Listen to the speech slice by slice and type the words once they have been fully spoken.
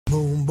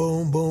Boom,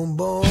 boom, boom,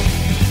 boom.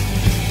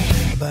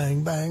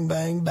 Bang, bang,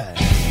 bang, bang.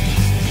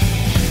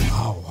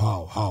 How,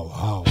 how, how,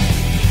 how.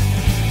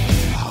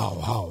 How,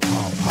 how,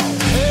 how, how.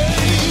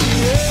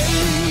 Hey,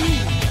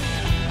 hey.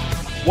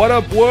 What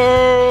up,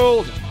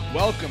 world?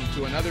 Welcome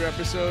to another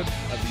episode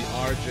of the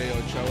RJ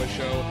Ochoa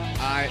Show.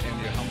 I am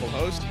your humble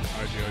host,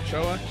 RJ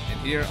Ochoa, and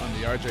here on the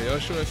RJ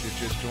Ochoa, if you're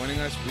just joining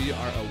us, we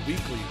are a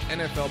weekly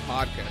NFL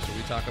podcast where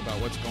we talk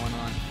about what's going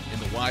on in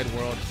the wide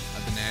world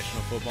of the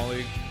National Football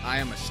League. I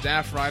am a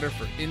staff writer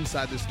for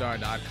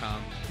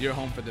InsideTheStar.com, your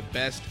home for the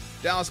best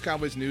Dallas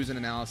Cowboys news and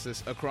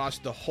analysis across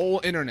the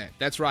whole internet.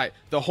 That's right,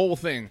 the whole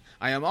thing.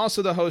 I am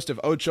also the host of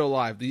Ocho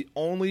Live, the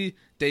only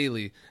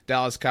daily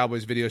Dallas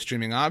Cowboys video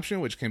streaming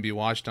option, which can be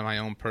watched on my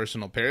own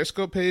personal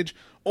Periscope page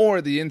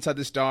or the Inside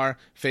the Star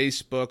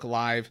Facebook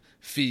Live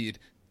feed.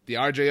 The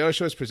RJO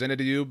Show is presented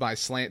to you by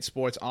Slant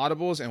Sports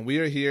Audibles, and we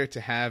are here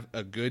to have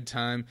a good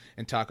time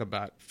and talk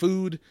about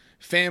food,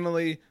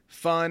 family,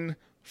 fun,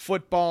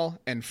 football,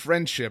 and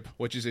friendship,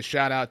 which is a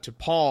shout out to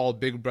Paul,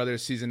 Big Brother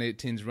Season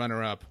 18's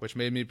runner-up, which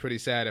made me pretty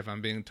sad if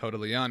I'm being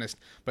totally honest.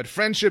 But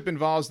friendship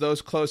involves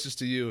those closest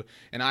to you,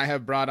 and I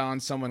have brought on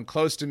someone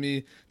close to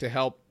me to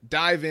help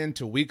dive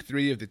into Week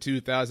 3 of the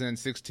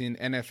 2016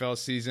 NFL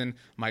season,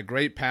 my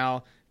great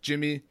pal,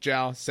 Jimmy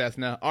Jal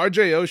Sethna,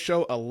 RJO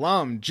Show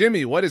alum.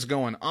 Jimmy, what is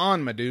going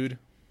on, my dude?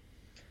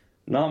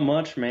 Not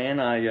much,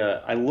 man.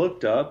 I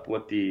looked up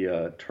what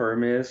the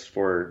term is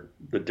for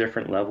the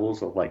different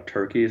levels of like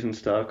turkeys and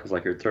stuff, because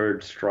like your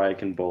third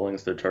strike in bowling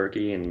is the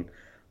turkey, and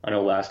I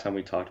know last time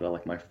we talked about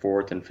like my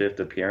fourth and fifth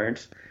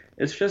appearance.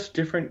 It's just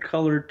different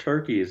colored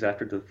turkeys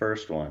after the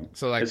first one.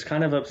 So like it's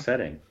kind of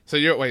upsetting. So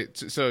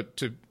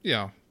to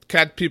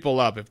catch people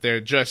up if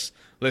they're just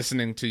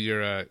listening to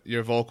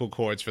your vocal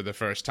cords for the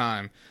first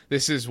time,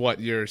 this is what,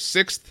 your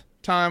sixth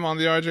time on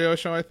the RJO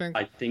Show, I think?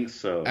 I think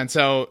so. And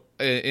so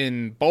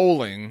in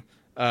bowling,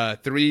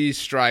 3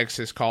 strikes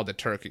is called a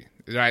turkey,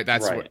 right?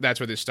 That's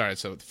where this started.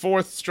 So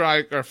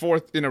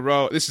fourth in a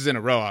row, this is in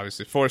a row,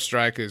 obviously. Fourth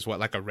strike is what,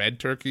 like a red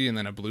turkey and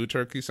then a blue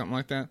turkey, something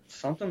like that?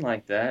 Something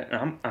like that.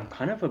 And I'm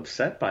kind of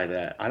upset by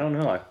that. I don't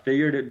know. I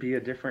figured it'd be a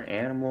different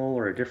animal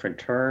or a different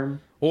term.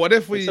 Well, what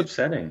if it's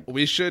upsetting.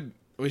 We should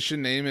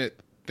name it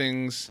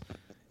things.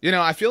 You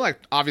know, I feel like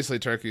obviously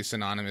turkey is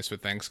synonymous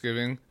with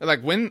Thanksgiving.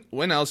 Like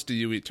when else do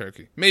you eat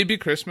turkey? Maybe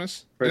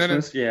Christmas.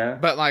 Christmas, yeah.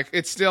 But like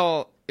it's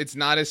not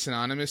as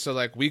synonymous. So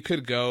like we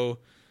could go,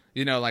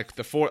 like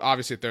the fourth,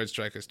 obviously third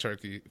strike is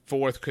turkey.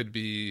 Fourth could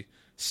be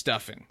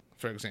stuffing,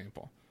 for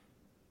example.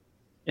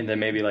 And then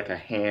maybe like a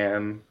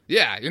ham.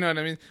 Yeah, you know what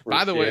I mean?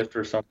 By the way,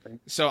 or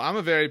something. So I'm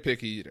a very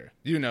picky eater.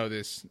 You know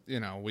this,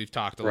 we've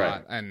talked a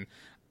lot. And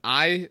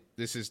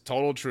this is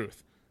total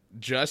truth,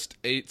 just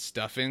ate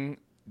stuffing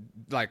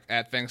like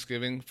at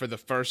Thanksgiving for the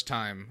first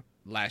time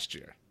last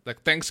year.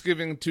 Like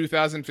Thanksgiving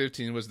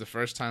 2015 was the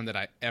first time that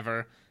I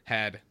ever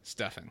had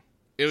stuffing.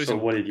 So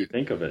what did you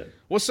think of it?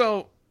 Well,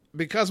 so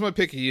because I'm a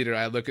picky eater,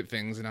 I look at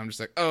things and I'm just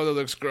like, oh, that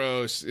looks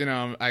gross.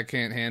 I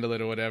can't handle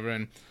it or whatever.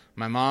 And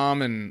my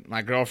mom and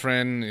my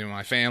girlfriend,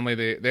 my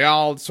family, they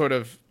all sort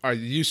of are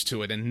used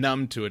to it and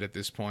numb to it at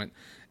this point.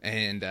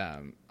 And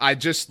I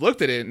just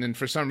looked at it, and then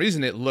for some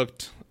reason it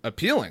looked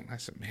appealing. I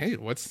said, hey,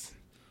 what's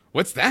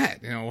that?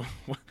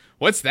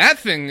 What's that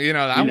thing? You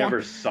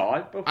never saw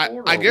it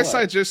before? I guess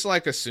I just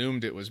like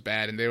assumed it was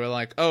bad, and they were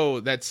like,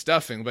 "Oh, that's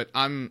stuffing." But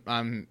I'm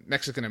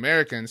Mexican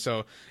American,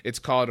 so it's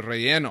called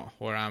relleno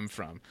where I'm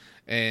from,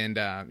 and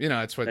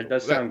it's what it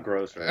does sound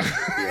gross, right?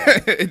 Yeah.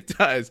 It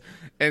does.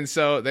 And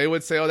so they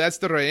would say, "Oh, that's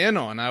the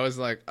relleno," and I was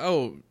like,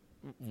 "Oh,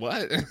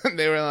 what?"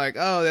 They were like,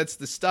 "Oh, that's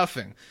the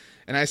stuffing,"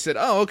 and I said,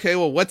 "Oh, okay.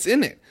 Well, what's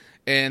in it?"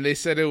 And they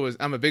said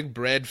I'm a big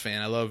bread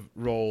fan. I love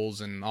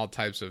rolls and all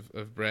types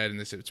of bread. And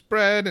they said it's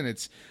bread and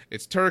it's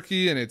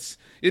turkey and it's,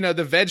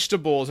 the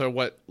vegetables are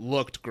what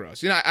looked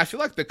gross. I feel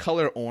like the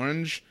color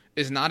orange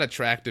is not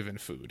attractive in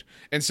food.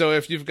 And so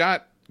if you've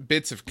got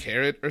bits of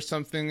carrot or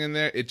something in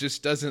there, it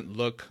just doesn't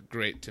look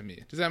great to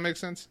me. Does that make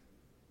sense?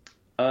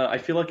 I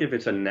feel like if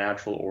it's a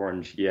natural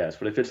orange, yes.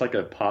 But if it's like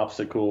a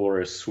popsicle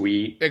or a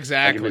sweet,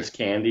 exactly, like if it's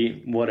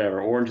candy,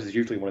 whatever. Orange is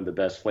usually one of the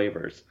best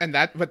flavors. And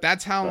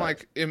that's how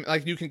like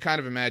you can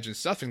kind of imagine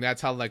stuffing.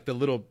 That's how like the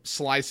little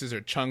slices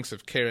or chunks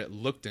of carrot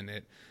looked in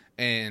it.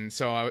 And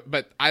so,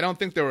 but I don't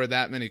think there were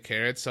that many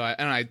carrots. So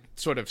I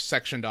sort of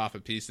sectioned off a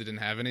piece that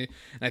didn't have any,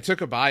 and I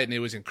took a bite, and it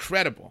was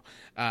incredible.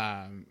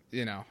 I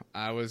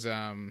was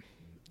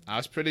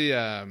pretty.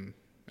 I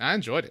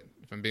enjoyed it,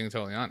 if I'm being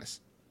totally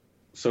honest.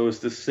 So is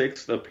the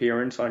 6th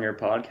appearance on your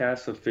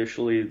podcast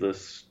officially the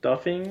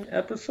stuffing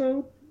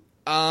episode?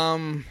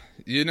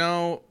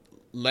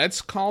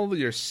 Let's call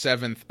your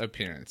 7th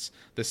appearance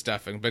the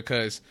stuffing,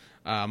 because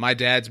my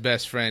dad's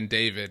best friend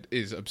David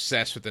is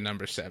obsessed with the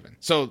number 7.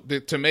 So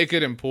to make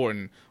it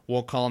important,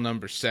 we'll call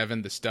number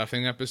 7 the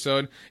stuffing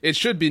episode. It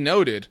should be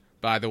noted,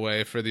 by the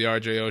way, for the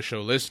RJO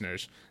Show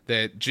listeners,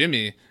 that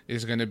Jimmy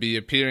is going to be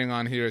appearing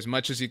on here as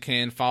much as he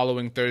can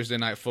following Thursday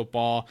Night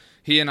Football.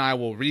 He and I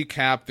will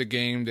recap the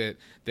game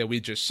that we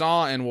just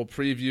saw, and we'll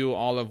preview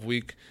all of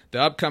the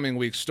upcoming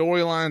week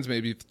storylines,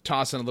 maybe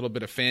toss in a little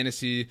bit of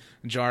fantasy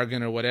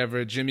jargon or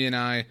whatever. Jimmy and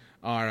I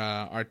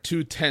are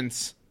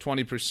 2/10,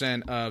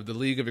 20% of the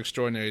League of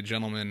Extraordinary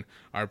Gentlemen,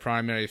 our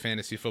primary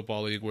fantasy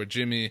football league, where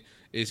Jimmy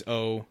is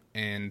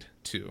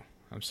 0-2.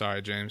 I'm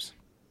sorry, James.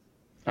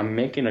 I'm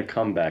making a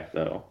comeback,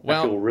 though.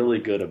 Well, I feel really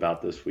good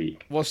about this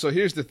week. Well, so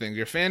here's the thing.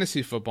 Your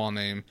fantasy football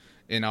name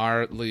in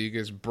our league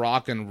is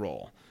Brock and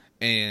Roll.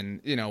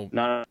 And,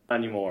 Not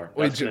anymore.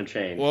 That's going to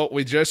change. Well,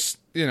 we just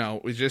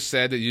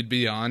said that you'd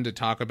be on to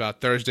talk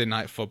about Thursday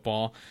Night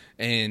Football.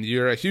 And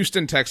you're a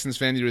Houston Texans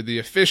fan. You're the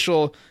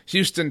official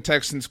Houston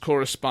Texans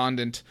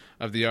correspondent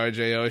of the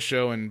RJO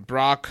Show. And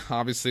Brock,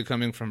 obviously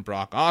coming from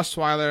Brock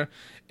Osweiler.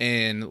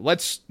 And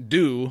let's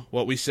do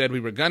what we said we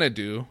were going to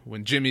do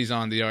when Jimmy's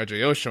on the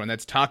RJO Show, and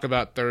that's talk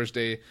about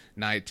Thursday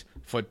Night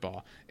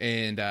Football.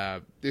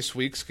 And this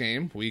week's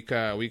game, week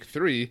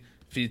 3,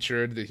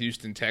 featured the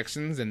Houston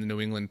Texans and the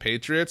New England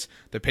Patriots.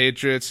 The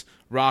Patriots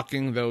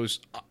rocking those,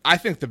 I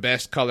think, the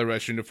best color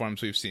rush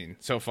uniforms we've seen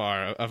so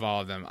far of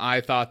all of them. I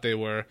thought they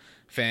were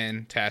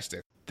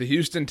fantastic. The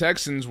Houston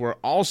Texans were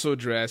also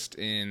dressed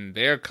in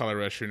their color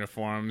rush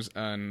uniforms,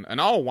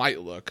 an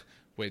all-white look,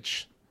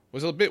 which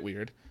was a bit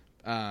weird.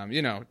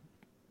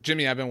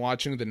 Jimmy, I've been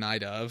watching The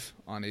Night Of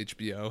on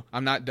HBO.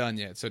 I'm not done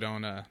yet, so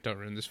don't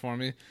ruin this for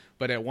me.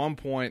 But at one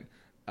point,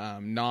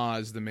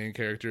 Nas, the main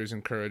character, is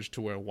encouraged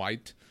to wear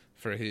white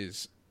for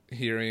his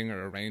hearing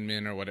or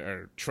arraignment or whatever,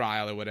 or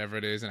trial or whatever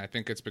it is, and I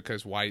think it's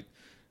because white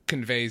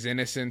conveys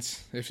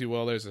innocence, if you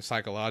will. There's a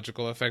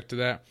psychological effect to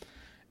that,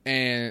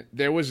 and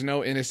there was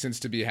no innocence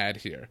to be had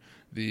here.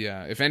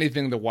 If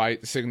anything, the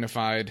white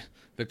signified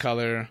the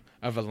color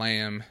of a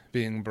lamb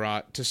being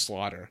brought to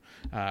slaughter.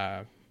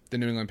 The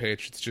New England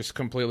Patriots just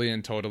completely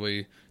and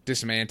totally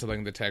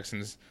dismantling the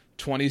Texans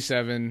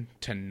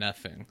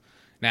 27-0.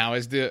 Now,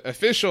 as the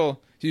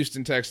official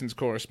Houston Texans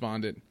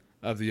correspondent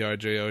of the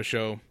RJO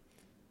Show,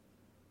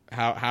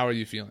 how are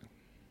you feeling?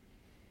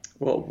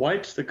 Well,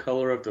 white's the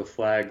color of the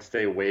flags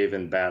they wave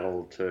in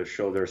battle to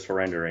show they're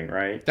surrendering,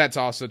 right? That's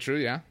also true,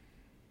 yeah.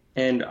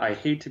 And I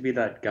hate to be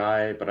that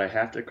guy, but I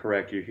have to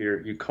correct you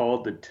here. You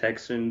called the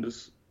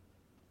Texans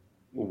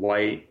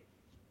white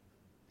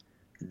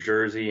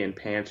jersey and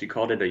pants. You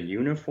called it a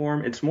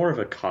uniform. It's more of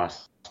a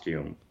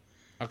costume.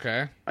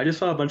 Okay. I just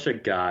saw a bunch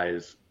of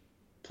guys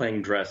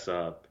playing dress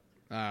up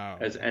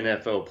as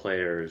NFL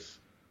players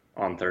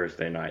on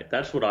Thursday night.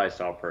 That's what I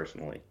saw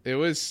personally.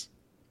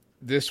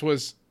 This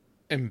was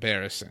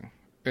embarrassing.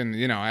 And,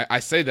 I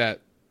say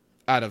that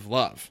out of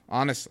love,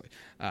 honestly.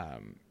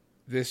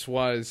 This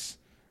was,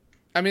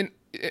 I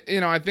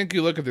think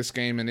you look at this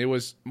game and it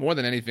was, more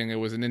than anything, it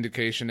was an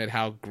indication at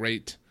how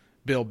great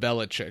Bill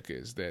Belichick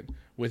is, that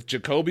with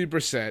Jacoby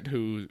Brissett,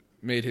 who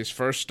made his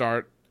first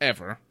start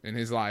ever in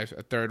his life,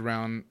 a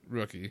third-round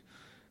rookie,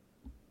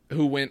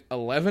 who went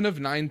 11 of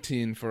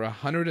 19 for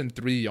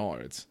 103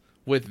 yards.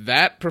 With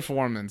that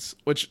performance,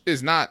 which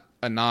is not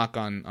a knock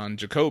on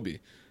Jacoby,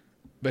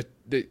 but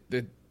the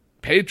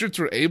Patriots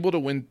were able to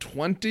win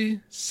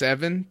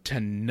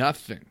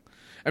 27-0.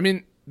 I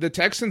mean, the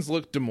Texans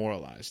looked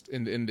demoralized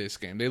in this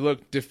game. They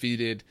looked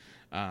defeated.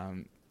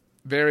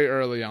 Very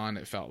early on,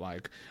 it felt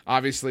like.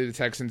 Obviously, the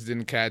Texans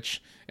didn't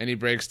catch any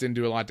breaks, didn't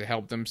do a lot to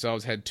help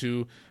themselves, had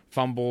 2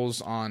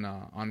 fumbles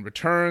on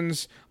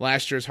returns.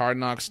 Last year's Hard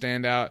Knocks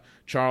standout,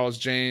 Charles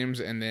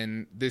James, and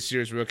then this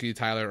year's rookie,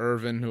 Tyler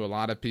Ervin, who a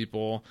lot of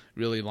people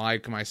really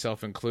like,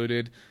 myself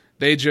included.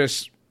 They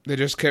just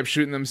kept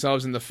shooting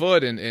themselves in the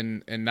foot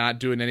and not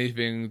doing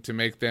anything to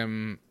make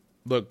them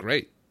look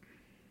great.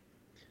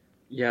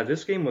 Yeah,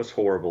 this game was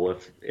horrible.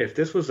 If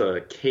this was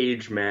a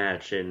cage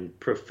match in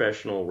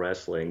professional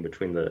wrestling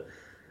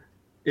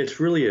it's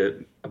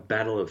really a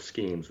battle of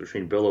schemes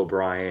between Bill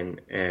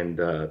O'Brien and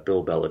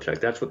Bill Belichick.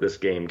 That's what this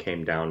game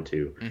came down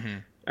to. Mm-hmm.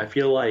 I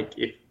feel like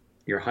if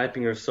you're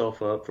hyping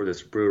yourself up for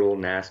this brutal,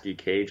 nasty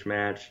cage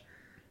match,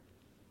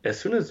 as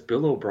soon as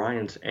Bill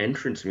O'Brien's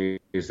entrance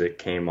music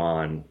came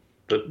on,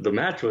 the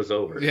match was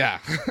over. Yeah,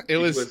 it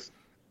was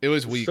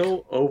weak.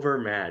 So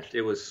overmatched.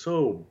 It was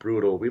so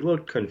brutal. We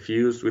looked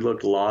confused. We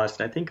looked lost.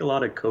 And I think a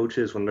lot of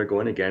coaches, when they're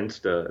going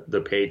against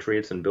the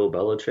Patriots and Bill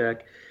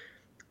Belichick,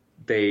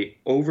 they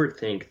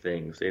overthink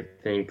things. They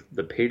think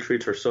the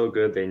Patriots are so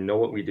good. They know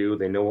what we do.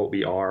 They know what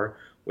we are.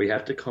 We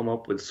have to come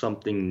up with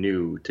something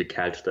new to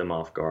catch them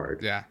off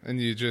guard. Yeah,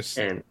 and you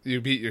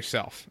beat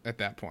yourself at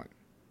that point.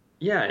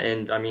 Yeah,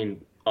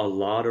 and a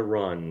lot of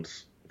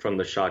runs from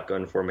the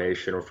shotgun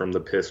formation or from the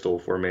pistol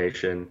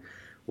formation,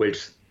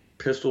 which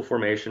pistol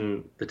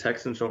formation, the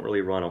Texans don't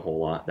really run a whole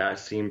lot. That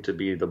seemed to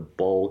be the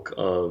bulk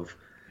of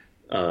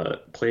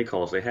play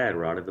calls they had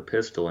were out of the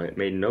pistol, and it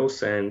made no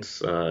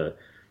sense.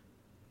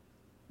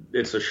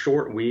 It's a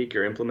short week.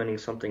 You're implementing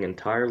something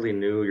entirely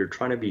new. You're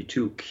trying to be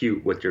too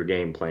cute with your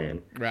game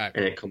plan. Right.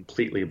 And it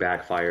completely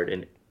backfired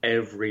in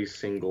every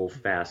single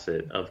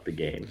facet of the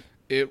game.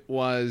 It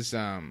was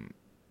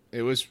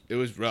it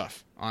was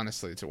rough,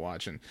 honestly, to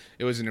watch. And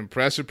it was an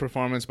impressive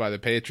performance by the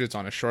Patriots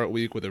on a short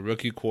week with a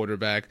rookie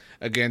quarterback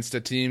against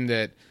a team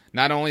that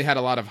not only had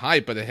a lot of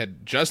hype, but it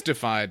had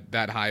justified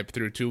that hype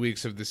through 2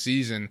 weeks of the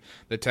season.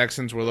 The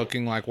Texans were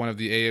looking like one of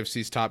the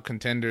AFC's top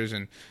contenders,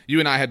 and you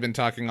and I had been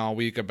talking all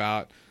week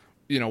about,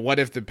 what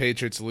if the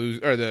Patriots lose,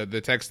 or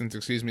the Texans,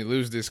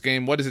 lose this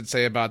game? What does it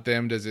say about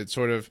them? Does it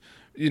sort of,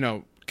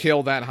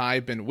 kill that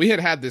hype? And we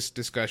had this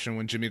discussion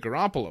when Jimmy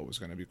Garoppolo was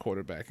going to be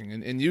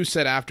quarterbacking. And you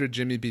said after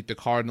Jimmy beat the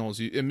Cardinals,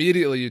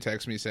 you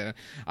text me, said,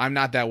 I'm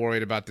not that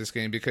worried about this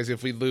game because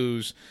if we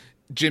lose,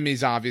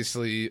 Jimmy's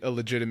obviously a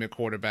legitimate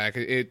quarterback.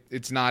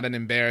 It's not an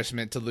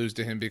embarrassment to lose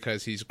to him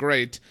because he's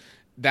great.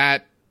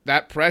 That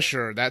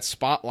pressure, that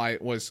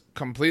spotlight was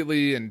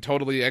completely and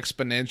totally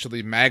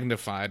exponentially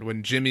magnified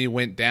when Jimmy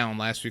went down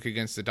last week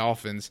against the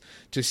Dolphins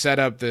to set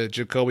up the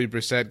Jacoby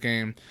Brissett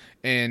game.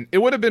 And it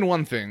would have been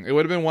one thing. It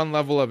would have been one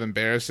level of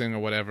embarrassing or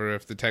whatever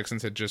if the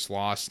Texans had just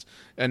lost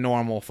a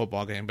normal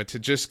football game. But to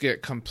just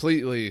get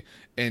completely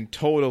and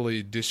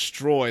totally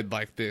destroyed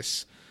like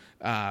this,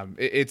 right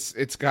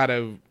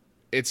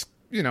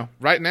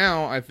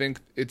now I think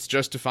it's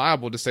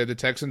justifiable to say the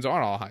Texans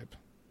are all hype.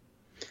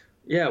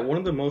 Yeah, one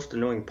of the most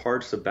annoying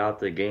parts about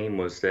the game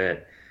was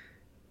that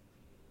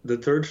the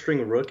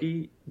third-string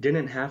rookie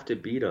didn't have to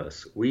beat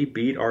us. We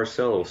beat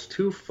ourselves.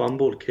 2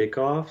 fumbled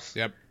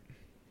kickoffs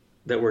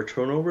that were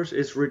turnovers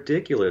is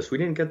ridiculous. We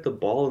didn't get the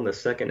ball in the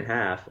second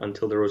half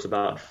until there was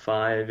about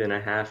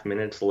 5.5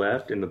 minutes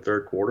left in the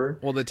third quarter.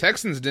 Well, the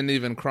Texans didn't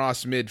even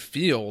cross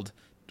midfield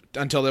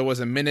until there was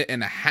a minute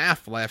and a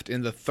half left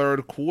in the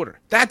third quarter.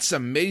 That's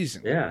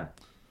amazing. Yeah,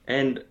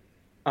 and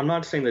I'm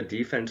not saying the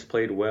defense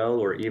played well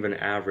or even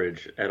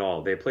average at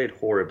all. They played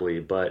horribly,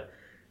 but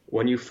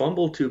when you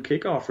fumble 2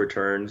 kickoff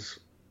returns,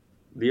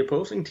 the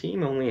opposing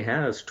team only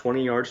has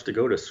 20 yards to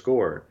go to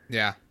score.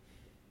 Yeah.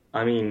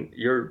 I mean,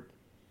 you're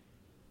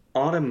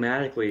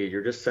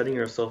just setting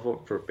yourself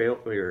up for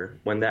failure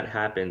when that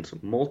happens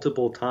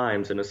multiple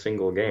times in a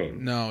single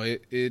game. No,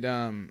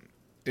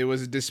 it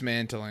was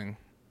dismantling.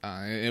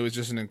 It was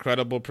just an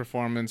incredible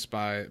performance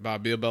by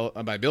Bill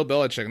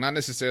Belichick. Not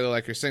necessarily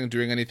like you're saying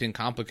doing anything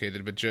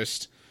complicated, but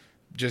just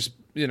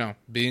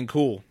being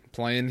cool,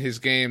 playing his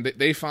game.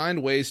 They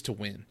find ways to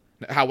win,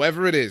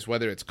 however it is,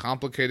 whether it's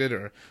complicated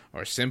or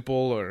simple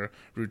or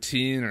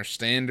routine or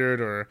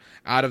standard or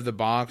out of the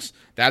box.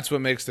 That's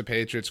what makes the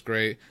Patriots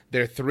great.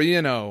 They're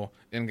 3-0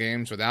 in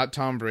games without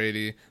Tom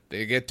Brady.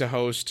 They get to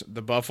host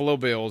the Buffalo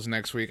Bills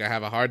next week. I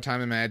have a hard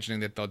time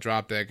imagining that they'll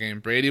drop that game.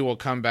 Brady will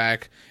come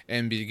back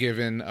and be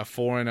given a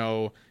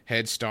 4-0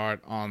 head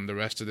start on the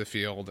rest of the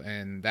field,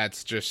 and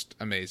that's just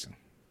amazing.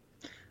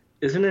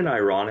 Isn't it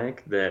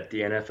ironic that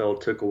the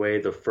NFL took away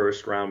the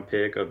first-round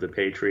pick of the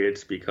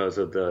Patriots because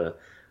of the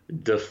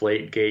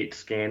Deflategate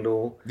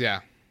scandal? Yeah.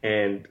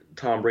 And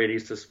Tom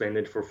Brady's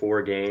suspended for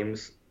 4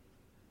 games.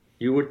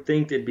 You would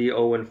think they'd be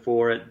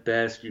 0-4 at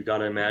best. You got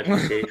to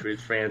imagine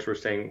Patriots fans were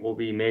saying we'll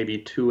be maybe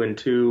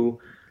 2-2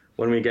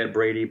 when we get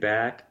Brady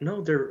back.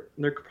 No, they're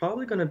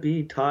probably going to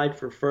be tied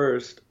for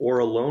first or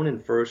alone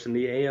in first in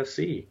the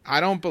AFC. I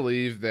don't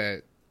believe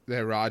that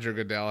Roger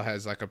Goodell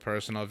has like a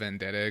personal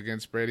vendetta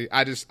against Brady.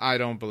 I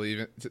don't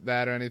believe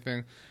that or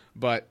anything.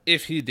 But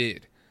if he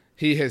did,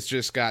 he has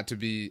just got to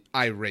be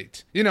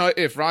irate.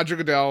 If Roger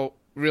Goodell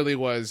really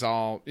was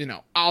all,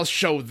 I'll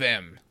show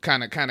them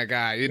kind of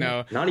guy,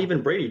 Not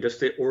even Brady, just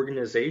the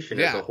organization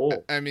as a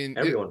whole. I mean,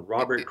 everyone,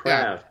 Robert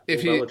Kraft, Bill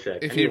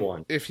Belichick,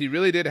 anyone. If he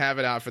really did have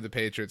it out for the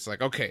Patriots,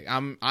 like, okay,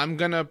 I'm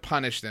gonna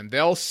punish them.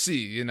 They'll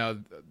see,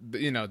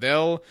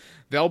 they'll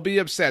be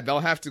upset. They'll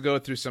have to go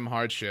through some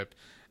hardship.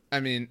 I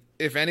mean,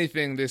 if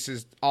anything, this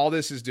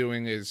is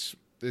doing is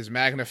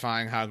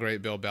magnifying how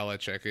great Bill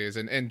Belichick is.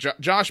 And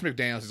Josh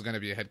McDaniels is going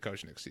to be a head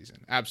coach next season.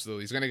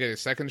 Absolutely. He's going to get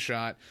his second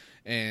shot,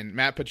 and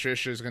Matt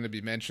Patricia is going to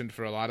be mentioned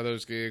for a lot of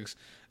those gigs.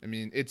 I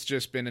mean, it's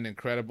just been an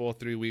incredible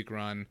 3-week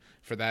run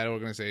for that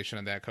organization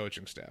and that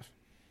coaching staff.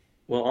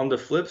 Well, on the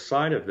flip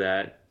side of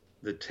that,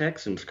 the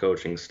Texans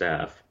coaching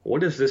staff,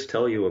 what does this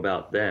tell you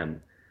about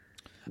them?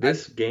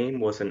 This game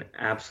was an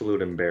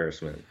absolute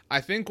embarrassment.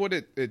 I think what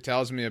it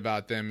tells me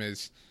about them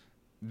is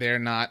they're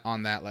not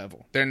on that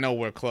level. They're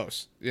nowhere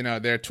close.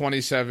 They're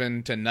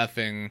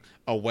 27-0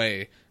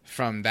 away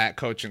from that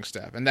coaching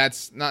staff. And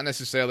that's not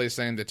necessarily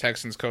saying the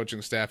Texans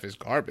coaching staff is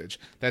garbage.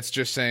 That's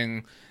just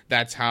saying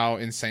that's how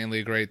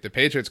insanely great the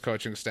Patriots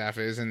coaching staff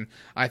is. And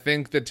I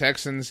think the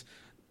Texans,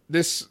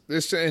 this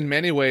in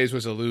many ways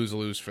was a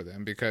lose-lose for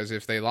them, because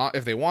if they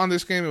won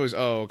this game, it was,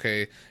 oh,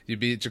 okay, you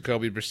beat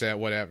Jacoby Brissett,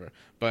 whatever.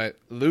 But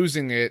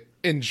losing it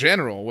in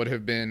general would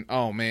have been,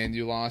 oh man,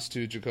 you lost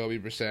to Jacoby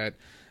Brissett.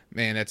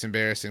 Man, that's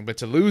embarrassing. But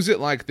to lose it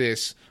like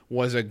this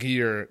was a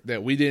gear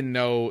that we didn't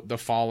know the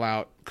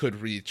fallout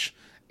could reach.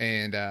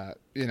 And,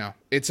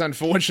 it's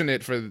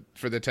unfortunate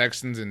for the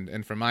Texans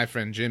and for my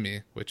friend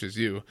Jimmy, which is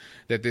you,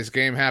 that this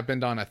game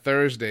happened on a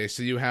Thursday,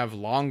 so you have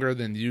longer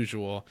than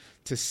usual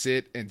to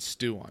sit and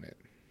stew on it.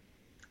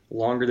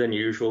 Longer than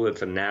usual.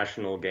 It's a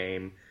national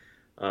game.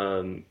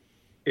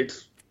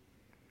 It's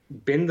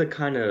been the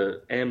kind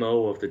of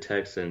MO of the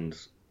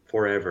Texans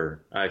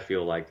forever. I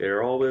feel like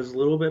they're always a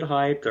little bit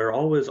hyped. They're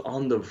always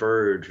on the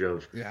verge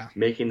of Yeah.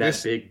 making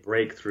that big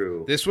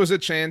breakthrough. This was a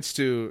chance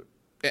to,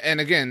 and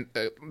again,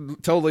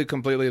 totally,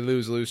 completely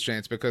lose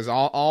chance, because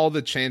all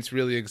the chance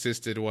really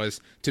existed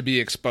was to be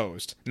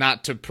exposed,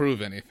 not to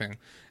prove anything.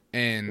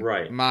 And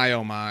Right. my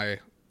oh my,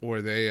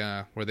 were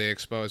they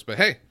exposed? But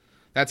hey,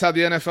 that's how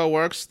the NFL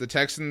works. The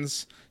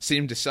Texans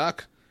seem to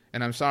suck,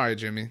 and I'm sorry,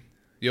 Jimmy.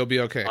 You'll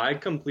be okay. I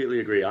completely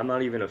agree. I'm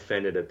not even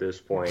offended at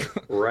this point.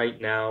 Right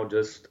now,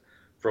 just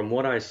from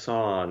what I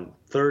saw on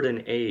 3rd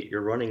and 8, you're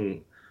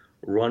running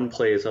run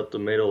plays up the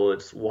middle.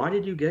 It's why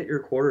did you get your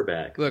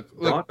quarterback? Look,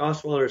 Brock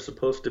Osweiler is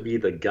supposed to be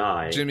the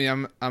guy. Jimmy,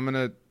 I'm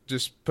gonna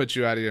just put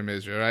you out of your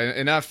misery, right?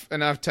 Enough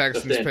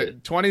Texans. Defend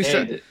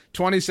it.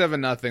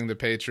 27-0 the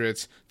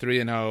Patriots,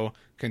 3-0,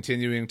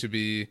 continuing to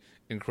be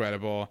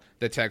incredible.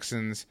 The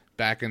Texans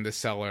back in the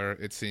cellar,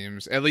 it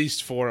seems, at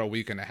least for a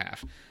week and a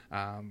half.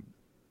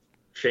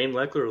 Shane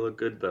Leckler looked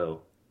good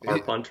though. Our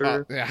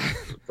punter, yeah.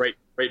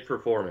 great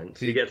performance.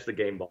 He gets the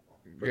game ball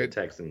for the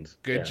Texans.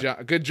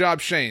 Good job,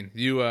 Shane.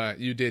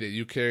 You did it.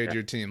 You carried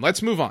your team.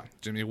 Let's move on,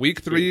 Jimmy.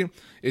 Week 3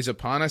 is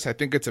upon us. I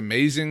think it's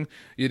amazing.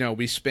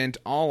 We spent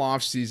all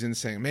off season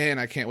saying, "Man,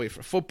 I can't wait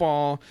for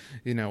football.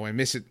 I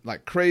miss it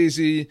like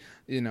crazy.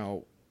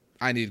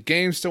 I need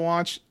games to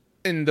watch."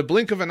 In the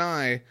blink of an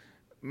eye,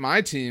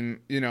 my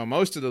team,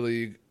 most of the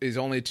league is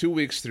only 2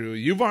 weeks through.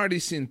 You've already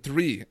seen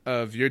 3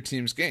 of your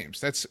team's games.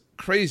 That's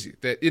crazy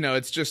that,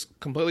 it's just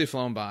completely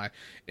flown by,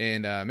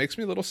 and makes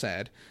me a little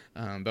sad.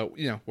 But,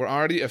 we're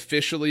already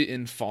officially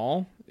in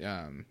fall,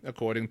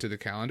 according to the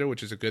calendar,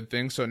 which is a good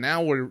thing. So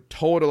now we're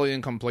totally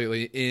and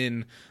completely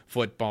in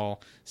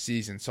football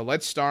season. So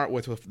let's start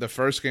with the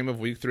first game of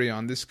week 3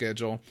 on this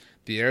schedule,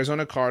 the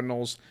Arizona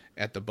Cardinals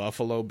at the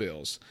Buffalo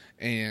Bills.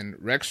 And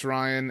Rex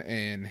Ryan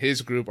and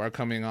his group are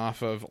coming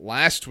off of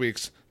last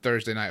week's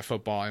Thursday Night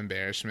Football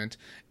embarrassment.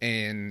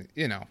 And,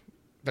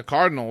 the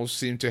Cardinals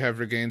seem to have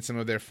regained some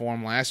of their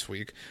form last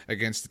week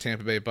against the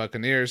Tampa Bay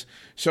Buccaneers.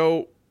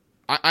 So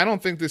I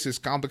don't think this is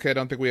complicated. I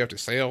don't think we have to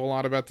say a whole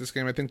lot about this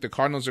game. I think the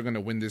Cardinals are going to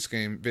win this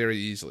game very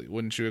easily.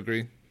 Wouldn't you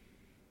agree?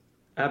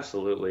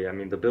 Absolutely. I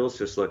mean, the Bills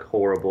just look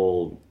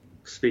horrible.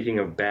 Speaking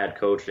of bad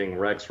coaching,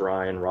 Rex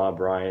Ryan,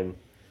 Rob Ryan,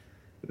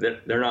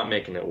 they're not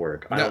making it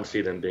work. I don't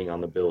see them being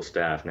on the Bills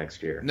staff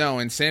next year. No,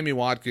 and Sammy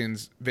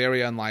Watkins,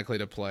 very unlikely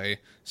to play.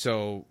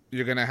 So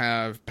you're going to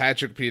have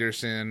Patrick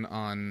Peterson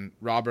on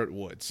Robert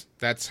Woods.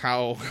 That's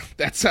how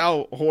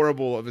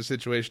horrible of a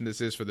situation this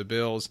is for the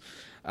Bills.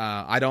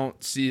 I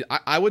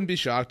wouldn't be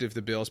shocked if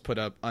the Bills put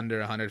up under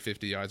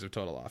 150 yards of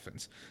total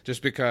offense,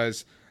 just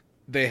because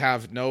they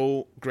have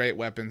no great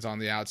weapons on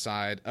the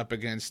outside up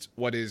against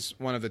what is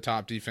one of the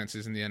top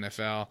defenses in the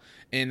NFL.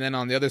 And then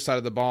on the other side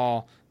of the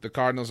ball, the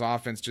Cardinals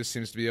offense just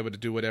seems to be able to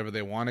do whatever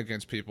they want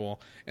against people.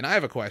 And I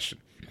have a question.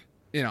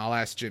 I'll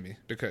ask Jimmy,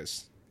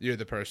 because you're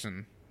the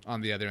person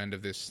on the other end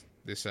of this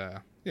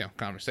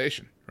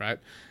conversation, right?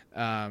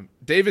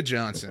 David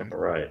Johnson.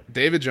 Right.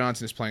 David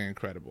Johnson is playing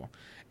incredible.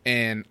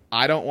 And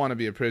I don't want to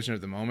be a prisoner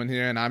of the moment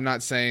here. And I'm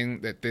not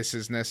saying that this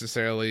is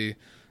necessarily,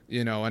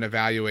 an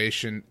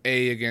evaluation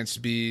A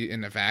against B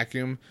in a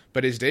vacuum.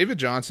 But is David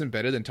Johnson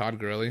better than Todd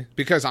Gurley?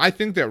 Because I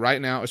think that right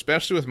now,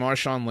 especially with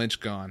Marshawn Lynch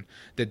gone,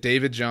 that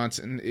David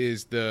Johnson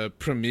is the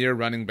premier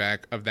running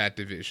back of that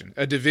division.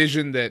 A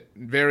division that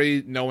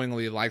very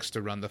knowingly likes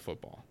to run the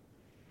football.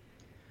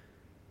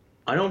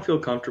 I don't feel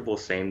comfortable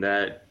saying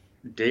that.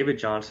 David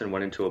Johnson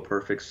went into a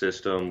perfect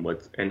system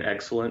with an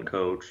excellent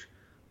coach,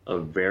 a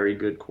very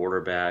good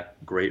quarterback,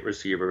 great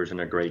receivers,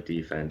 and a great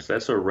defense.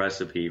 That's a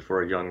recipe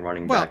for a young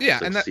running back to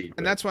succeed.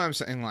 And that's why I'm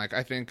saying,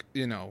 I think,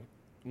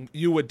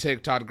 you would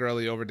take Todd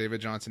Gurley over David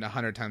Johnson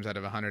 100 times out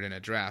of 100 in a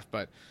draft.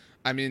 But,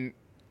 I mean,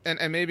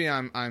 and maybe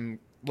I'm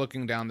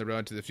looking down the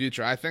road to the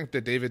future. I think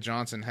that David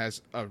Johnson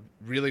has a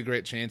really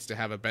great chance to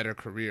have a better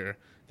career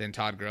than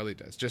Todd Gurley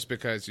does, just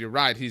because you're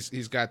right.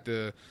 He's got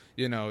the,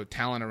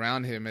 talent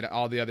around him at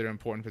all the other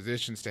important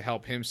positions to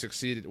help him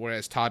succeed,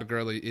 whereas Todd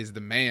Gurley is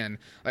the man.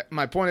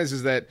 My point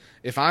is that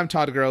if I'm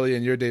Todd Gurley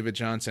and you're David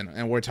Johnson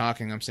and we're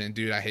talking, I'm saying,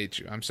 dude, I hate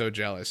you. I'm so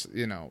jealous.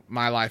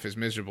 My life is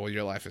miserable.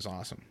 Your life is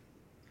awesome.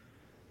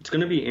 It's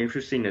going to be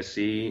interesting to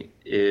see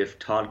if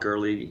Todd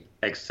Gurley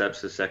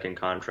accepts a second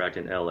contract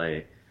in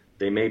L.A.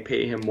 They may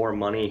pay him more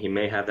money. He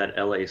may have that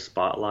L.A.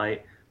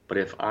 spotlight. But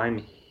if I'm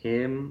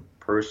him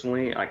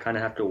personally, I kind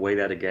of have to weigh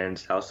that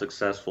against how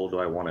successful do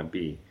I want to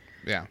be.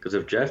 Yeah. Because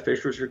if Jeff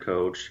Fisher's your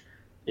coach,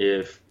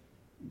 if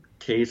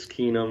Case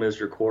Keenum is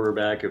your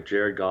quarterback, if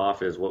Jared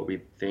Goff is what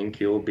we think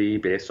he'll be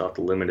based off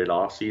the limited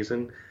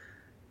offseason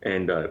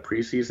and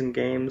preseason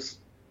games,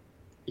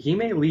 he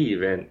may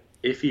leave. And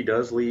if he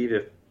does leave,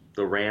 if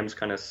the Rams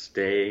kind of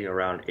stay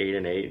around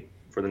 8-8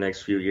 for the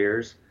next few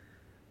years,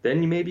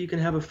 then maybe you can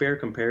have a fair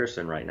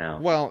comparison right now.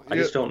 Well, I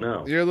just don't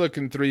know. You're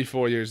looking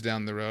 3-4 years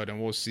down the road,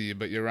 and we'll see.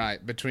 But you're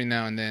right. Between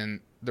now and then,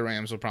 the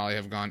Rams will probably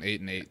have gone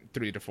 8-8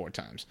 3 to 4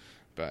 times.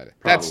 But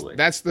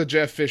that's the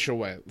Jeff Fisher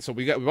way. So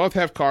we both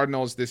have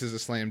Cardinals. This is a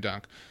slam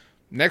dunk.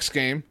 Next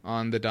game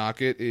on the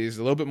docket is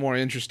a little bit more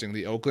interesting.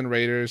 The Oakland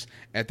Raiders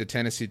at the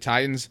Tennessee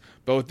Titans.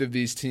 Both of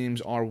these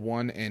teams are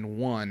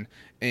 1-1.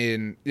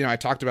 And, I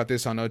talked about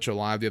this on Ocho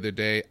Live the other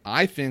day.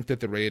 I think that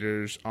the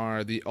Raiders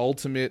are the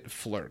ultimate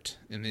flirt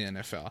in the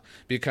NFL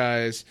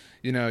because,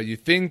 you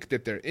think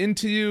that they're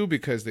into you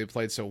because they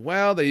played so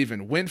well. They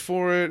even went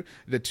for it.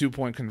 The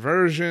 2-point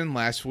conversion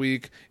last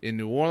week in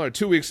New Orleans, or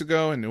 2 weeks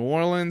ago in New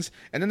Orleans.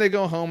 And then they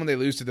go home and they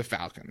lose to the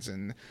Falcons.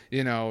 And,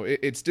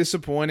 it's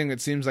disappointing.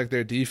 It seems like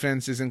their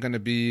defense isn't going to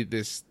be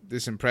this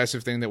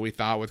impressive thing that we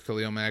thought with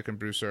Khalil Mack and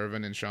Bruce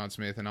Irvin and Sean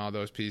Smith and all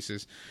those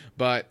pieces.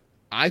 But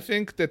I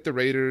think that the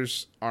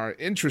Raiders are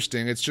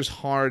interesting. It's just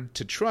hard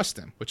to trust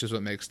them, which is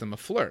what makes them a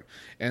flirt.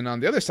 And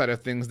on the other side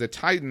of things, the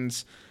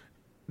Titans,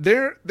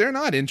 they're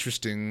not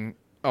interesting,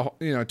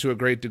 to a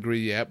great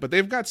degree yet, but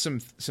they've got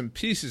some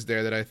pieces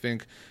there that I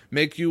think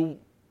make you,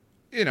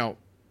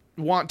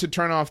 want to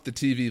turn off the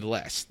TV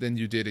less than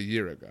you did a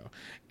year ago.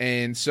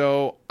 And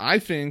so I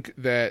think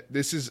that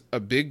this is a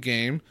big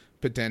game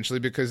potentially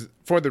because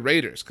for the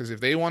Raiders, because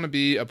if they want to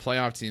be a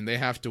playoff team, they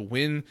have to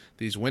win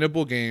these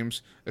winnable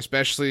games,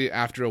 especially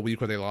after a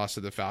week where they lost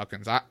to the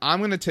Falcons. I'm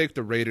going to take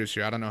the Raiders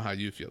here. I don't know how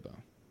you feel,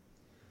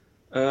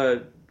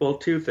 though. Well,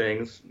 two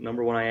things.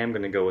 Number one, I am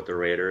going to go with the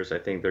Raiders. I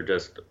think they're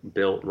just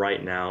built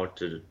right now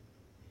to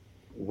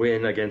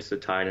win against the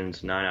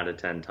Titans 9 out of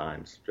 10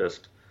 times.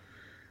 Just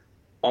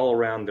all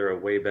around, they're a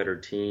way better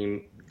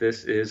team.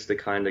 This is the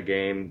kind of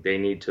game they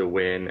need to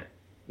win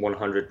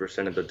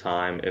 100% of the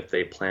time if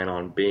they plan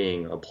on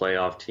being a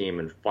playoff team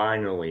and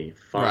finally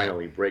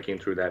breaking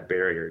through that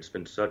barrier. It's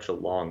been such a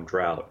long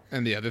drought.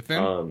 And the other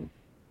thing?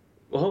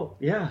 Well,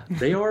 yeah,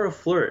 they are a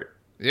flirt.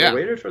 Yeah. The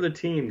Raiders are the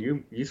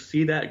team. You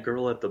see that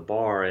girl at the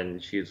bar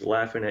and she's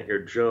laughing at your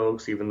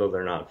jokes even though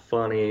they're not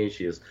funny.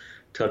 She's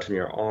touching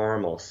your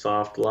arm all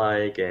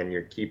soft-like and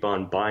you keep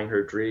on buying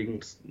her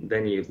drinks.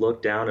 Then you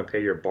look down and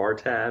pay your bar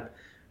tab.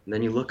 And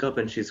then you look up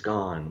and she's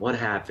gone. What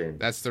happened?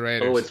 That's the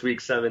Raiders. Oh, it's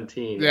week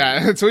 17.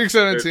 Yeah, it's week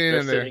 17.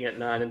 They're sitting at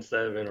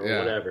 9-7 or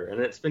whatever.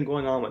 And it's been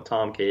going on with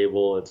Tom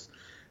Cable. It's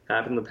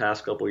happened the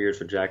past couple years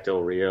with Jack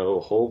Del Rio.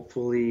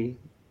 Hopefully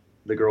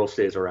the girl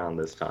stays around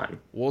this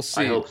time. We'll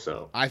see. I hope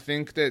so. I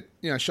think that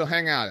she'll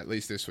hang out at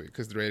least this week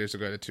because the Raiders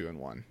will go to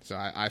 2-1. So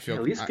I feel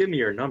at least give me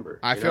your number.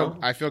 I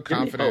feel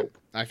confident.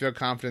 I feel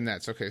confident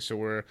that's okay. So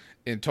we're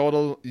in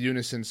total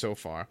unison so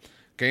far.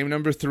 Game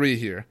number 3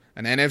 here,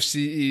 an NFC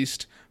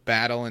East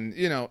battle, and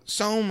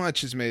so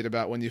much is made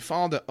about when you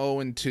fall to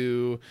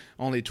 0-2.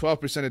 Only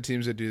 12% of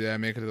teams that do that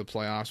make it to the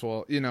playoffs.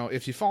 Well,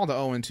 if you fall to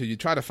 0-2, you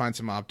try to find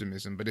some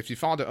optimism. But if you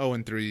fall to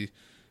 0-3,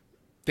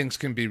 things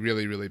can be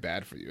really, really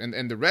bad for you.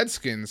 And the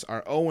Redskins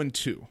are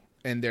 0-2,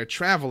 and they're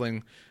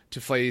traveling to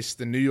face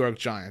the New York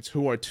Giants,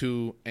 who are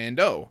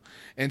 2-0.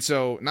 And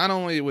so not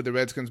only would the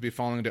Redskins be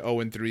falling to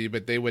 0-3,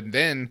 but they would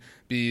then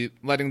be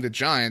letting the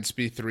Giants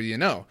be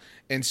 3-0.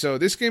 And so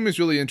this game is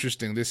really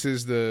interesting. This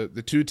is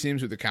the two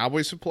teams who the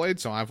Cowboys have played,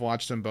 so I've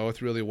watched them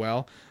both really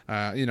well,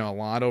 a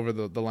lot over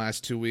the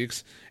last 2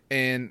 weeks.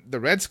 And the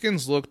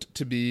Redskins looked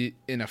to be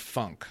in a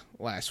funk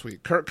last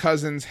week. Kirk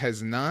Cousins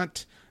has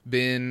not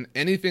been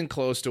anything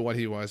close to what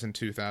he was in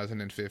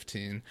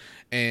 2015.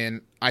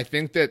 And I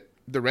think that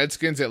the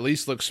Redskins at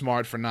least look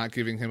smart for not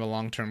giving him a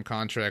long-term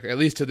contract, at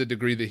least to the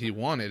degree that he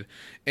wanted.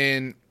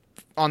 And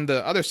on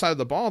the other side of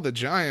the ball, the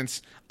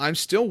Giants, I'm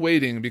still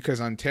waiting because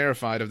I'm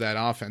terrified of that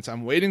offense.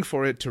 I'm waiting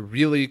for it to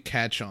really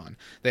catch on.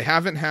 They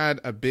haven't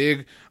had a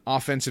big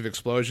offensive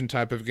explosion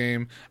type of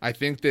game. I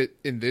think that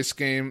in this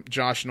game,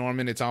 Josh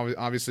Norman, it's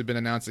obviously been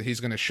announced that he's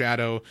going to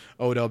shadow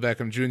Odell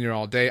Beckham Jr.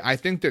 all day. I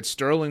think that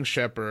Sterling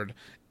Shepard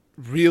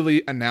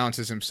really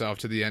announces himself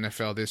to the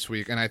NFL this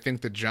week, and I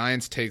think the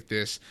Giants take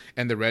this,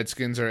 and the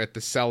Redskins are at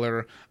the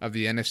cellar of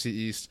the NFC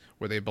East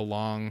where they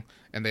belong,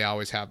 and they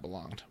always have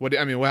belonged.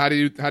 How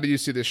do you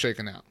see this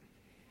shaking out?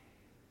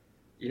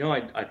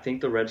 I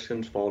think the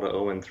Redskins fall to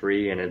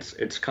 0-3, and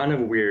it's kind of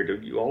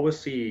weird. You always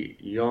see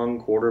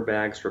young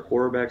quarterbacks or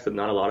quarterbacks with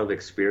not a lot of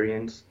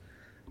experience.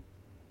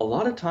 A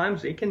lot of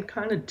times they can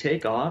kind of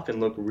take off and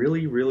look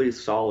really, really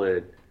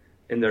solid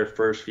in their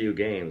first few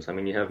games. I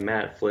mean, you have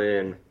Matt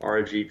Flynn,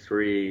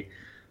 RG3,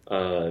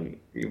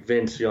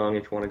 Vince Young,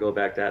 if you want to go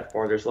back that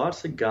far. There's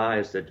lots of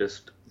guys that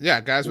just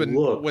guys with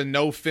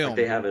no film. Like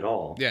they have it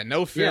all. Yeah,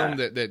 no film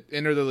that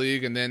enter the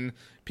league, and then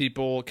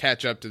people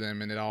catch up to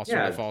them, and it all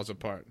sort of falls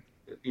apart.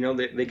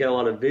 They get a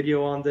lot of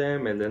video on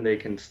them, and then they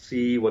can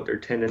see what their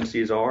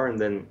tendencies are, and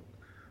then,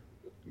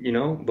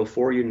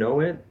 before you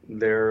know it,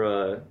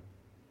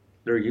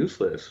 they're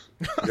useless.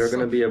 They're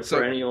going to be a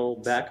perennial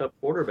backup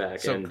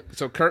quarterback.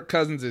 So Kirk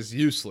Cousins is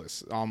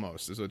useless,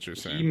 almost, is what you're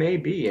saying. He may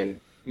be,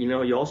 and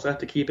you also have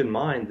to keep in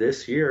mind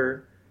this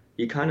year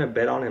he kind of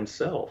bet on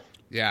himself.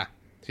 Yeah,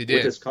 he did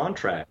with his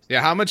contract.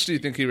 Yeah, how much do you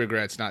think he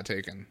regrets not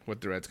taking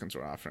what the Redskins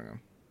were offering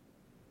him?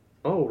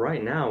 Oh,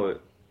 right now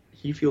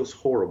he feels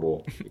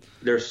horrible.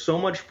 There's so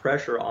much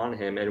pressure on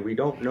him, and we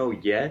don't know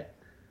yet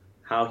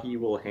how he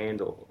will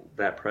handle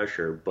that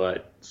pressure.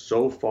 But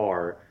so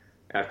far,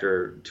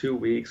 after 2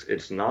 weeks,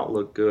 it's not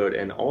looked good.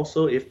 And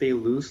also, if they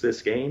lose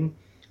this game,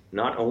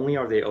 not only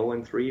are they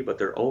 0-3, but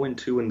they're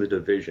 0-2 in the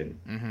division.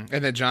 Mm-hmm.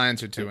 And the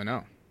Giants are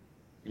 2-0.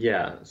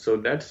 Yeah, so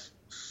that's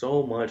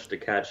so much to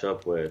catch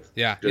up with.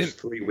 Yeah,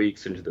 just 3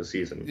 weeks into the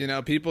season.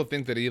 People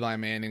think that Eli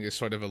Manning is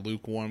sort of a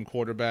lukewarm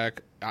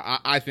quarterback.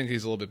 I think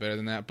he's a little bit better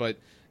than that, but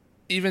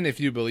even if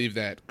you believe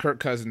that, Kirk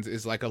Cousins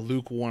is like a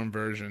lukewarm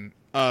version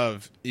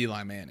of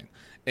Eli Manning,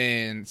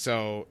 and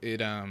so it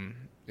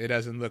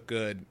doesn't look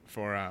good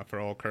for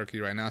old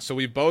Kirky right now. So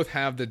we both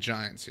have the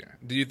Giants here.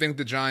 Do you think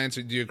the Giants?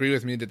 Do you agree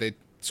with me that they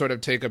sort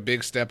of take a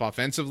big step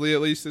offensively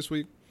at least this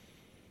week?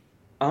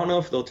 I don't know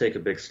if they'll take a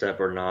big step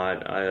or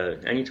not.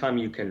 Anytime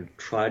you can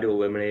try to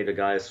eliminate a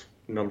guy's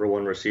number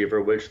one receiver,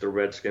 which the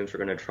Redskins are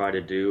going to try to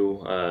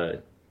do,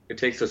 it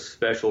takes a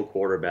special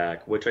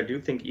quarterback, which I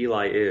do think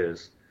Eli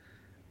is.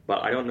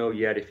 But I don't know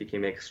yet if he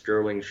can make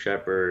Sterling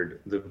Shepard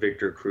the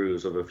Victor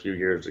Cruz of a few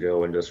years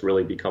ago and just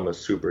really become a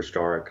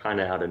superstar kind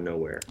of out of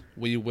nowhere.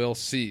 We will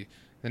see.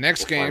 The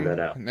next game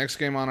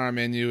on our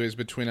menu is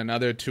between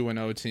another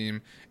 2-0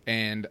 team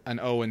and an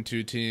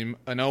 0-2 team.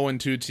 An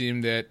 0-2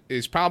 team that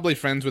is probably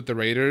friends with the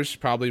Raiders,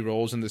 probably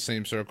rolls in the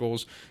same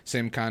circles,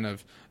 same kind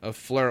of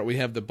flirt. We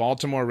have the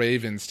Baltimore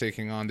Ravens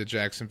taking on the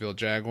Jacksonville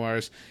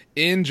Jaguars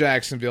in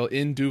Jacksonville,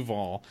 in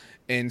Duval.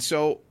 And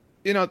so,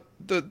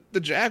 the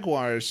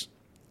Jaguars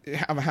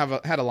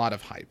have had a lot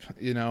of hype,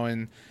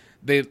 and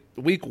they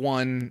week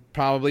one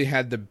probably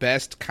had the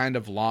best kind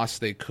of loss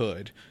they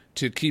could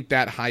to keep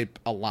that hype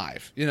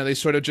alive. They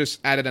sort of just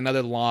added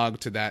another log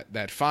to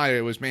that fire.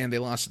 It was, man, they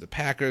lost to the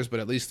Packers, but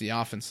at least the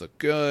offense looked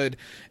good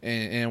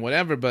and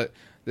whatever. But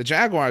the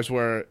Jaguars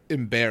were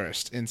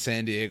embarrassed in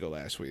San Diego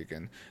last week,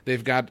 and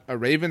they've got a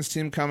Ravens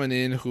team coming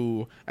in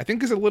who I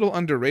think is a little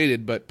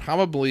underrated, but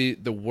probably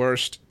the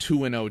worst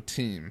 2-0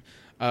 team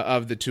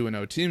of the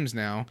 2-0 teams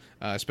now,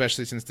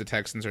 especially since the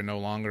Texans are no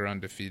longer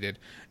undefeated.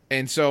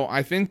 And so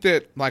I think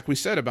that, like we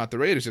said about the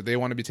Raiders, if they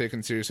want to be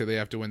taken seriously, they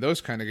have to win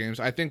those kind of games.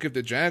 I think if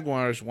the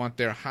Jaguars want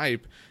their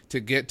hype to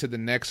get to the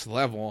next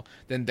level,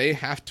 then they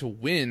have to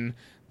win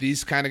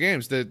these kind of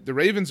games. The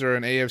Ravens are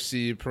an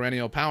AFC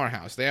perennial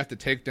powerhouse. They have to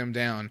take them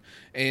down.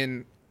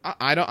 And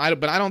I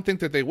don't think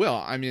that they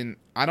will. I mean,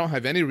 I don't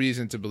have any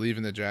reason to believe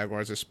in the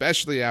Jaguars,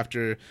 especially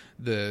after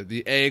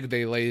the egg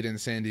they laid in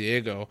San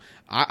Diego.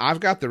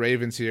 I've got the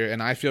Ravens here,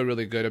 and I feel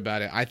really good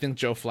about it. I think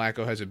Joe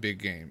Flacco has a big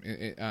game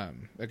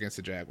against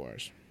the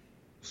Jaguars.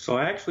 So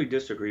I actually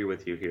disagree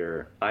with you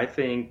here. I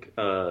think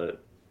the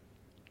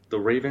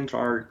Ravens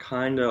are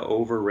kind of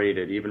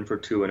overrated, even for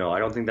 2-0. I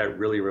don't think that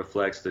really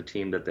reflects the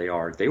team that they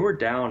are. They were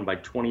down by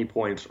 20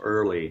 points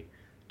early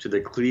to the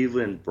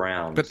Cleveland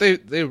Browns. But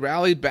they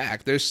rallied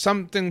back. There's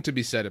something to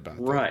be said about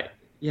that. Right.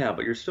 Yeah,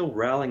 but you're still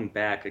rallying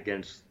back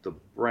against the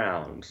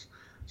Browns.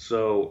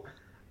 So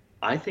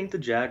I think the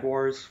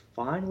Jaguars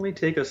finally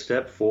take a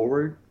step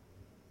forward,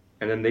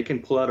 and then they can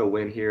pull out a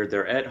win here.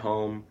 They're at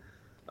home.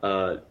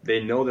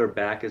 They know their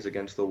back is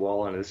against the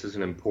wall, and this is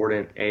an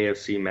important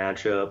AFC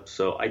matchup.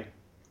 So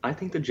I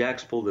think the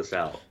Jags pull this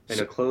out in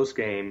a close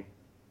game,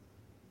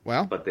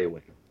 but they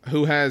win.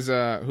 Who has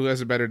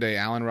a better day,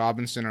 Allen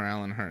Robinson or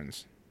Allen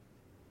Hurns?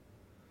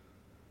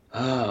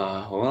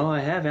 Well,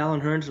 I have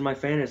Allen Hurns in my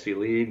fantasy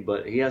league,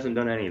 but he hasn't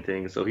done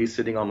anything, so he's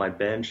sitting on my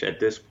bench. At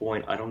this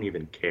point, I don't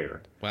even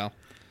care. Well,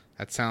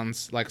 that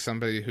sounds like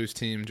somebody whose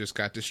team just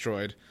got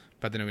destroyed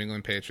by the New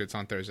England Patriots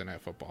on Thursday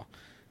Night Football.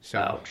 So,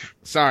 ouch.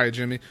 Sorry,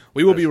 Jimmy.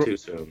 We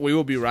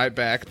will be right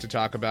back to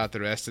talk about the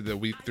rest of the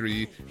Week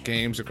 3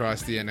 games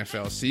across the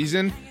NFL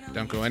season.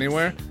 Don't go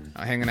anywhere.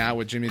 Hanging out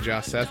with Jimmy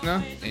Josh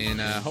Sethna, and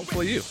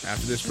hopefully you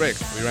after this break.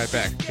 We'll be right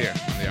back here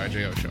on the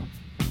RJO Show.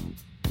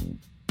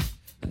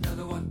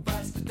 Another one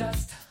bites the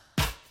dust.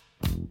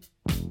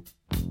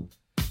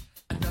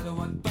 Another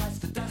one bites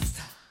the dust.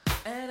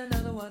 And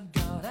another one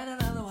gone.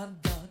 And another one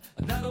gone.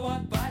 Another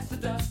one bites the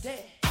dust.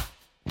 Hey,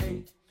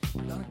 hey,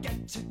 gonna get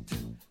you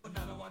too.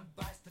 Another one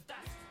bites the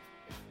dust.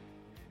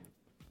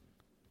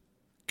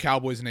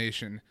 Cowboys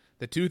Nation.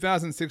 The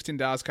 2016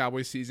 Dallas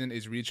Cowboys season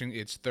is reaching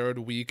its third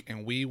week,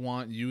 and we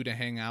want you to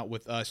hang out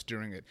with us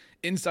during it.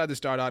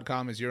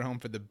 InsideTheStar.com is your home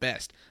for the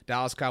best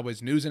Dallas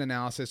Cowboys news and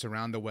analysis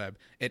around the web.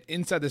 At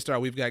Inside the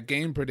Star, we've got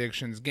game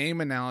predictions, game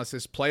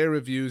analysis, player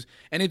reviews,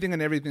 anything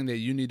and everything that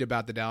you need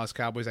about the Dallas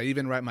Cowboys. I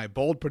even write my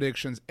bold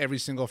predictions every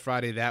single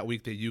Friday that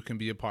week that you can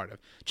be a part of.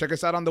 Check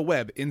us out on the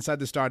web,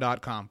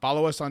 InsideTheStar.com.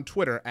 Follow us on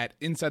Twitter at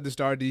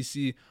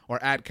InsideTheStarDC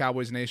or at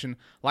Cowboys Nation.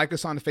 Like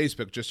us on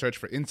Facebook. Just search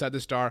for Inside the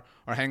Star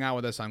or hang out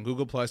with us on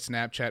Google+,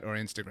 Snapchat, or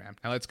Instagram.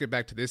 Now let's get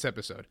back to this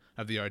episode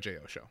of the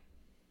RJO Show.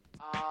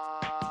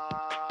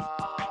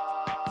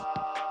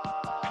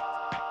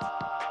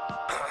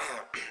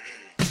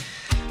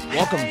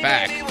 Welcome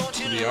back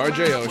to the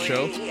RJO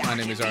Show. My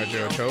name is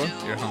RJ Ochoa,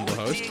 your humble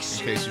host,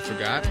 in case you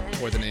forgot,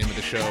 or the name of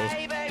the show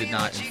did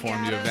not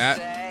inform you of that.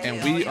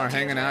 And we are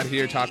hanging out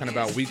here talking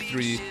about Week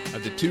 3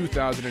 of the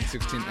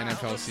 2016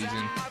 NFL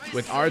season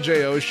with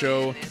RJO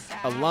Show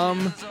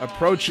alum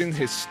approaching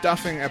his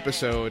stuffing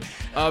episode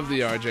of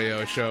the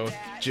RJO Show,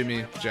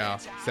 Jimmy Jow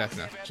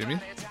Sethna. Jimmy,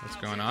 what's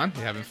going on?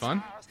 You having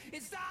fun?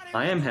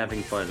 I am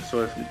having fun.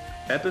 So if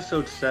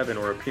episode 7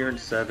 or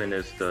appearance 7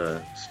 is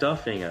the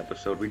stuffing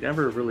episode. We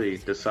never really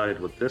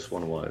decided what this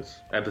one was.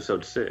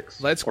 Episode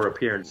 6 or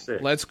appearance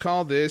 6. Let's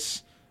call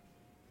this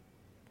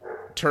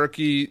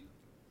turkey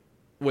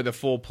with a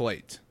full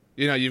plate.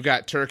 You know, you've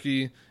got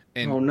turkey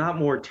and... Oh, not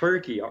more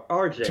turkey.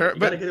 RJ, you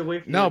gotta get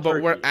away from no, the but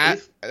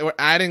turkey. we're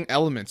adding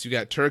elements. You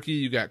got turkey,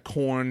 you got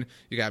corn,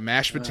 you got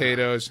mashed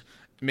potatoes.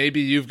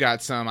 Maybe you've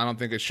got some, I don't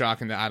think it's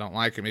shocking that I don't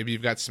like it. Maybe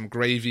you've got some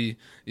gravy,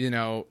 you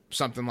know,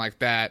 something like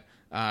that.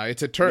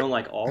 It's a turkey. You don't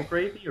like all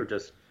gravy or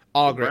just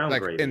all gravy?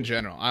 Like in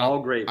general. All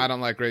gravy. I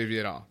don't like gravy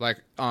at all.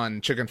 Like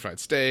on chicken fried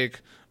steak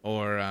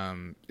or,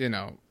 you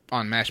know,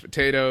 on mashed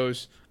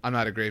potatoes. I'm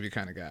not a gravy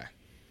kind of guy.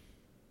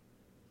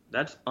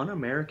 That's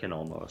un-American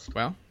almost.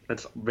 Well,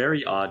 that's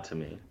very odd to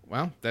me.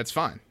 Well, that's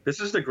fine. This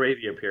is the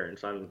gravy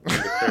appearance. I'm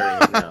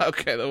declaring it now.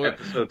 Okay,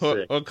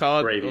 we'll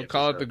call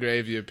it the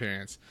gravy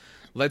appearance.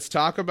 Let's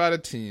talk about a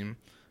team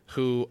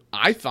who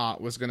I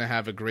thought was going to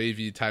have a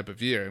gravy type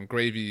of year, and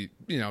gravy,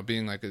 you know,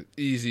 being like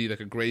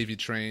a gravy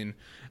train.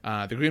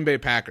 The Green Bay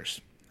Packers.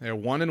 They're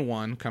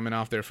 1-1, coming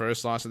off their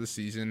first loss of the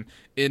season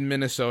in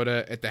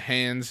Minnesota at the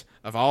hands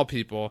of all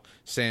people,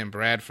 Sam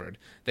Bradford.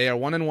 They are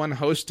 1-1,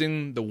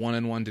 hosting the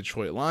 1-1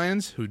 Detroit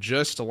Lions, who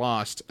just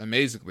lost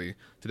amazingly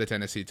to the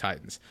Tennessee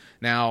Titans.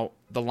 Now,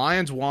 the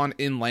Lions won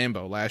in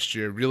Lambeau last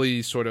year,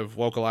 really sort of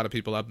woke a lot of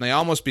people up. And they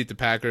almost beat the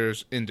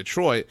Packers in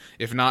Detroit,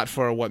 if not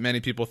for what many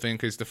people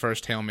think is the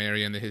first Hail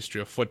Mary in the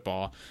history of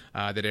football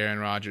that Aaron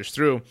Rodgers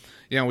threw.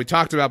 You know, we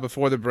talked about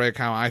before the break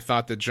how I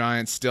thought the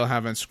Giants still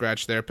haven't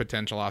scratched their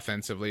potential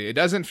offensively. It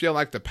doesn't feel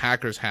like the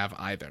Packers have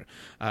either.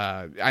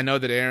 I know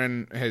that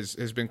Aaron has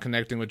been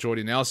connecting with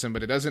Jordy Nelson,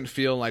 but it doesn't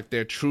feel like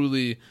they're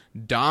truly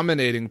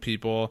dominating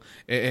people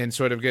and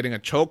sort of getting a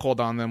chokehold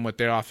on them with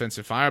their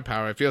offensive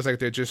firepower. It feels like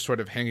they're just sort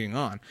of hanging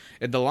on.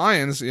 And the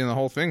Lions, you know, the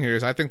whole thing here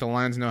is I think the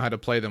Lions know how to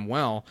play them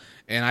well,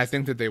 and I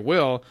think that they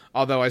will,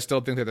 although I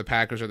still think that the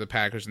Packers are the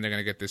Packers and they're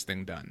going to get this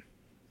thing done.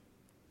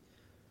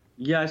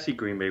 Yeah, I see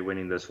Green Bay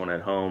winning this one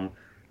at home.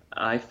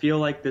 I feel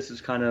like this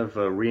is kind of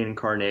a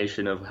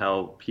reincarnation of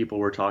how people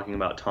were talking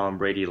about Tom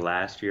Brady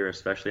last year,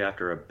 especially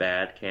after a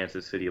bad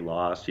Kansas City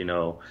loss. You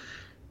know,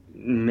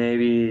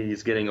 maybe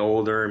he's getting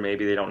older,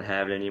 maybe they don't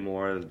have it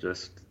anymore,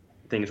 just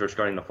things are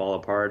starting to fall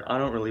apart. I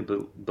don't really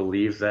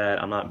believe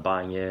that. I'm not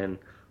buying in.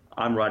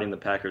 I'm riding the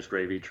Packers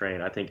gravy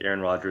train. I think Aaron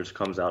Rodgers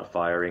comes out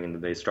firing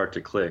and they start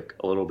to click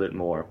a little bit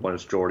more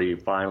once Jordy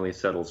finally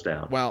settles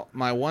down. Well,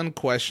 my one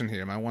question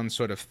here, my one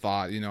sort of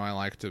thought, you know, I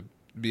like to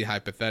be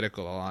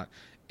hypothetical a lot.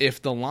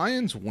 If the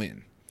Lions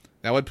win,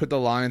 that would put the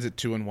Lions at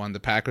 2-1, the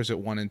Packers at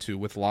 1-2,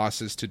 with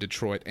losses to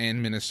Detroit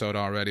and Minnesota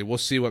already. We'll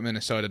see what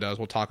Minnesota does.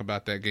 We'll talk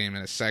about that game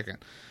in a second.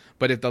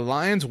 But if the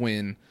Lions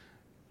win,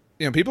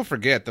 you know, people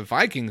forget the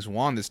Vikings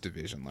won this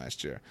division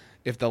last year.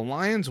 If the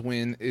Lions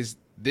win, is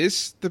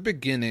this the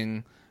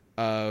beginning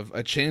of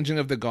a changing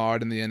of the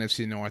guard in the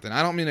NFC North? And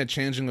I don't mean a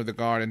changing of the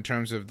guard in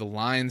terms of the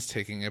Lions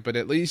taking it, but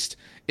at least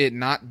it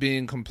not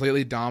being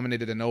completely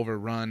dominated and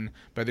overrun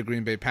by the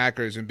Green Bay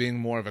Packers and being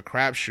more of a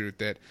crapshoot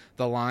that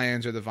the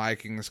Lions or the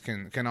Vikings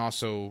can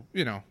also,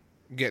 you know,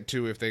 get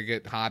to if they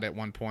get hot at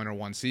one point or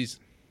one season.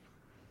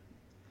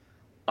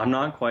 I'm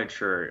not quite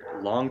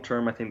sure. Long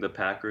term, I think the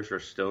Packers are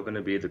still going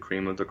to be the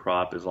cream of the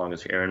crop as long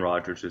as Aaron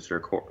Rodgers is their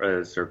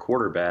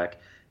quarterback.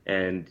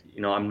 And,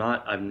 you know,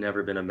 I've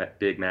never been a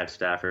big Matt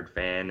Stafford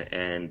fan,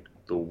 and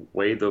the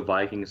way the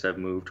Vikings have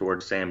moved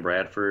towards Sam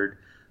Bradford,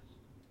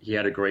 he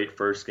had a great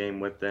first game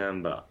with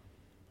them, but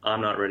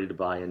I'm not ready to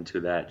buy into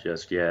that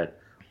just yet.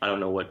 I don't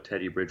know what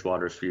Teddy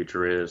Bridgewater's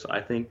future is.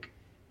 I think,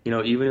 you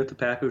know, even if the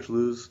Packers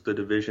lose the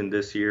division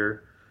this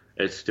year,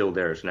 it's still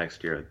theirs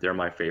next year. They're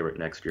my favorite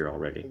next year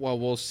already. Well,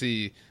 we'll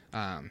see.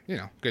 You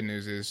know, good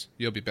news is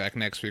you'll be back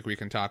next week. We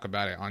can talk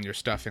about it on your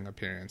stuffing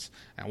appearance.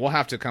 And we'll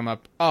have to come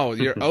up. Oh,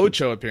 your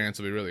Ocho appearance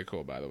will be really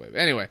cool, by the way.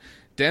 Anyway,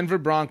 Denver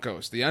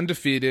Broncos, the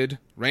undefeated,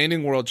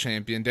 reigning world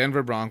champion,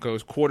 Denver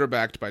Broncos,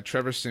 quarterbacked by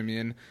Trevor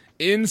Siemian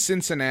in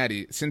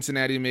Cincinnati.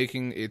 Cincinnati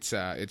making its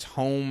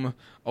home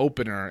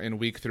opener in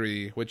Week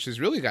 3, which has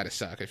really got to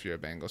suck if you're a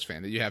Bengals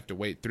fan, that you have to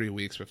wait 3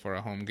 weeks before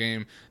a home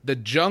game. The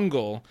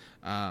Jungle,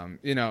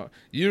 you know,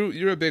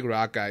 you're a big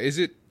rock guy.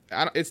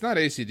 It's not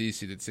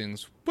AC/DC that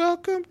sings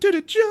 "Welcome to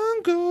the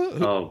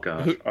Jungle." Oh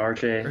gosh,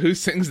 RJ. Who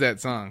sings that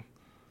song?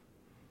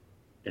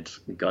 It's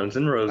Guns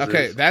N' Roses.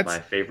 Okay, that's my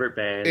favorite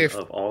band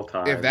of all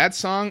time. If that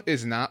song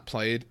is not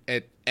played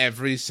at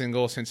every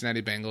single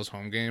Cincinnati Bengals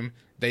home game,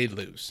 they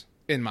lose,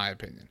 in my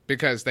opinion,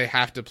 because they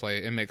have to play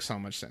it. It makes so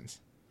much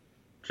sense.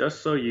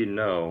 Just so you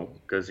know,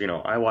 because you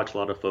know I watch a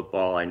lot of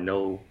football. I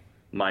know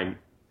my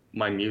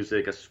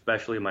music,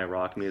 especially my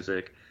rock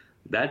music.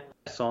 That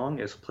song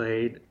is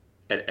played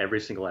at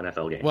every single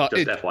NFL game. Well,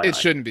 just FYI. It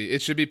shouldn't be.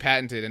 It should be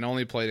patented and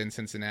only played in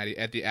Cincinnati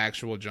at the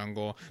actual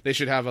Jungle. They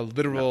should have a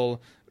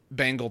literal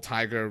Bengal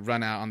tiger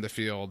run out on the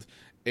field.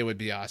 It would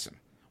be awesome.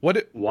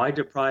 Why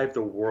deprive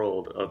the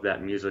world of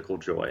that musical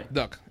joy?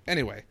 Look,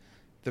 anyway,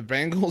 the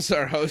Bengals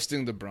are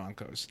hosting the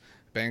Broncos.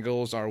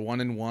 Bengals are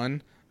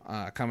 1-1.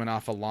 coming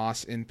off a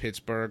loss in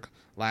Pittsburgh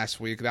last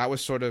week. That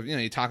was sort of,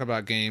 you talk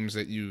about games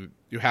that you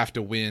have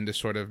to win to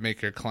sort of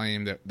make your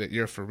claim that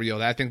you're for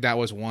real. I think that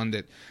was one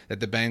that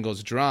the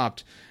Bengals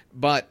dropped.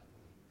 But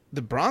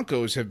the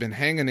Broncos have been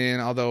hanging in,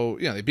 although,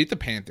 they beat the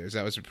Panthers.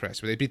 That was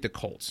impressive. They beat the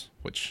Colts,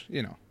 which,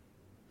 the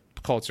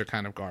Colts are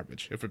kind of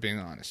garbage, if we're being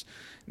honest.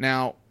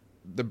 Now,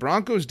 the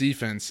Broncos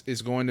defense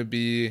is going to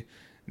be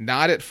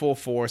not at full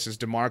force, as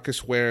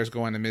DeMarcus Ware is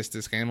going to miss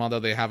this game, although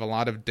they have a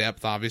lot of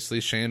depth,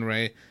 obviously, Shane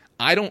Ray.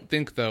 I don't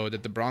think, though,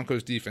 that the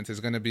Broncos defense is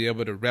going to be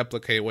able to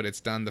replicate what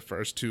it's done the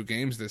first 2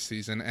 games this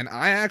season, and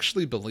I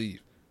actually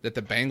believe that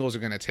the Bengals are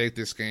going to take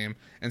this game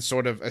and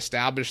sort of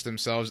establish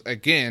themselves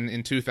again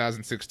in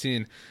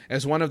 2016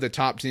 as one of the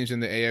top teams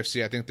in the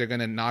AFC. I think they're going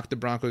to knock the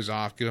Broncos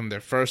off, give them their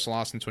first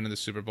loss into winning the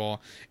Super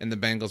Bowl, and the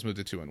Bengals move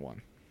to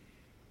 2-1.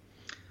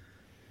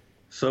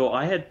 So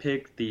I had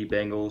picked the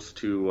Bengals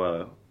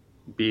to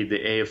be the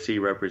AFC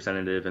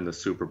representative in the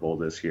Super Bowl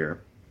this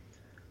year.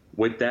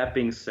 With that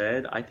being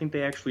said, I think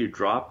they actually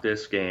dropped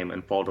this game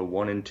and fall to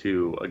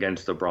 1-2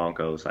 against the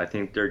Broncos. I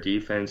think their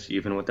defense,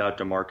 even without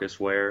DeMarcus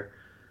Ware,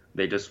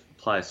 they just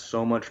apply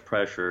so much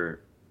pressure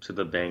to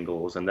the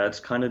Bengals, and that's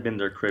kind of been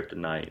their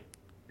kryptonite,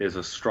 is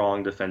a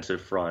strong defensive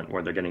front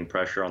where they're getting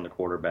pressure on the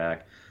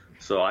quarterback.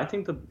 So I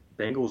think the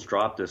Bengals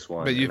drop this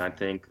one, but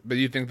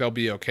you think they'll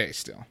be okay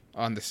still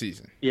on the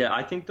season? Yeah,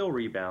 I think they'll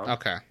rebound.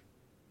 Okay.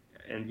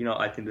 And,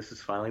 I think this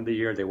is finally the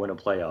year they win a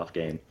playoff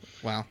game.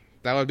 Wow,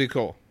 that would be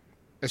cool.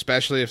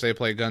 Especially if they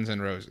play Guns N'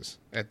 Roses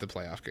at the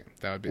playoff game.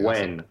 That would be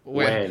awesome.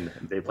 When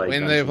they play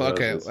Guns N' Roses.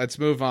 Okay, let's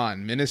move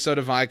on.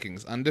 Minnesota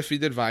Vikings.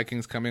 Undefeated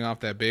Vikings coming off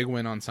that big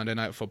win on Sunday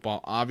Night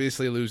Football.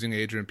 Obviously losing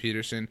Adrian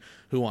Peterson,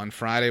 who on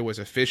Friday was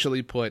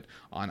officially put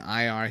on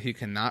IR. He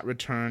cannot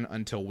return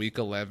until Week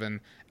 11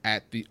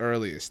 at the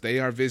earliest. They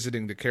are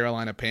visiting the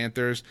Carolina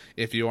Panthers.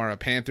 If you are a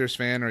Panthers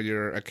fan or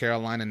you're a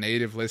Carolina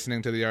native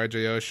listening to the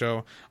RJO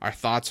show, our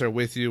thoughts are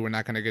with you. We're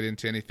not going to get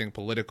into anything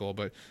political,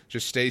 but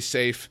just stay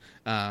safe.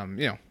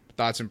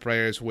 Thoughts and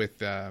prayers with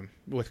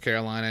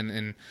Carolina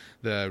and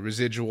the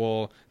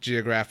residual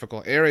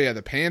geographical area.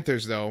 The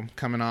Panthers, though,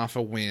 coming off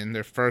a win,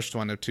 their first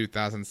one of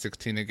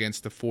 2016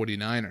 against the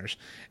 49ers.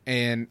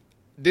 And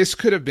this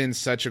could have been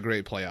such a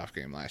great playoff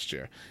game last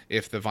year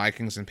if the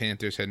Vikings and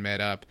Panthers had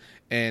met up.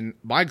 And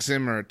Mike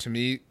Zimmer, to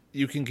me,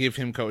 you can give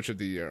him Coach of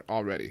the Year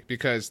already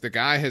because the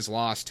guy has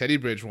lost Teddy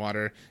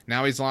Bridgewater.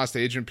 Now he's lost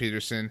Adrian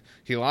Peterson.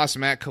 He lost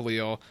Matt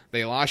Khalil.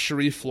 They lost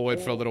Sharif Floyd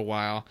for a little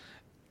while.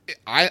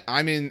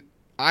 I mean,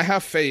 I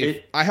have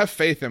faith. I have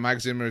faith that Mike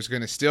Zimmer is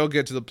going to still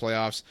get to the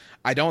playoffs.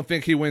 I don't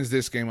think he wins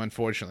this game,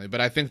 unfortunately, but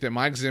I think that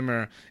Mike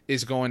Zimmer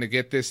is going to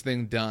get this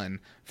thing done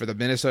for the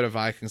Minnesota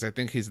Vikings. I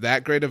think he's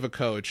that great of a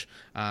coach,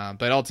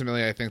 but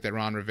ultimately I think that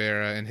Ron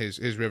Rivera and his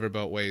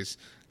Riverboat ways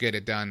get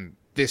it done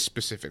this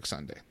specific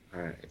Sunday.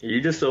 All right.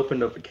 You just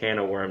opened up a can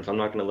of worms. I'm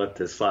not going to let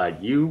this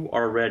slide. You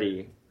are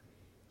ready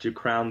to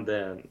crown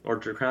them or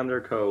to crown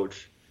their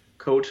coach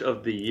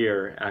of the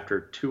year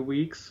after 2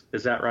 weeks.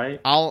 Is that right?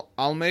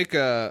 I'll make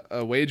a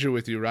wager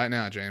with you right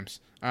now, James.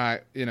 All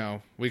right,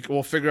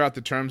 we'll figure out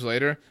the terms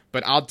later,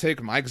 but I'll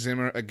take Mike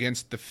Zimmer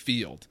against the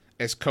field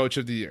as Coach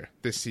of the Year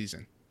this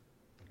season.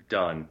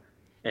 Done.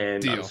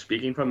 And Deal. I'm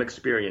speaking from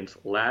experience.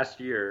 Last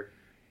year,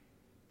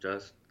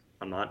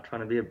 I'm not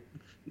trying to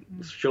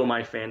show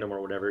my fandom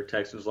or whatever.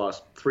 Texans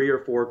lost 3 or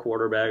 4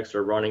 quarterbacks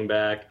or running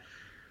back.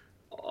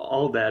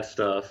 All that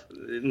stuff.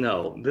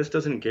 No, this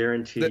doesn't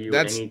guarantee you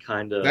any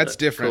kind of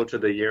Coach of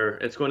the Year.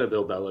 It's going to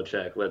Bill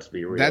Belichick. Let's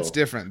be real. That's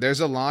different.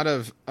 There's a lot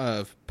of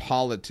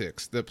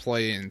politics that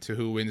play into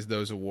who wins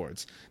those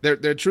awards.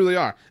 There truly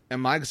are.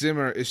 And Mike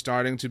Zimmer is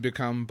starting to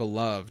become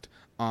beloved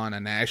on a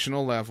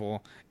national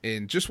level.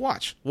 And just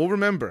watch. We'll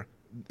remember.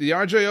 The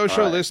RJO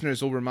show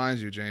listeners will remind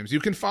you, James. You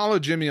can follow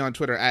Jimmy on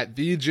Twitter at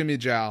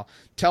 @TheJimmyJow.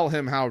 Tell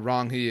him how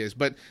wrong he is.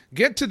 But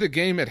get to the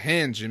game at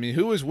hand, Jimmy.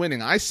 Who is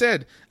winning? I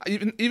said,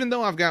 even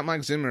though I've got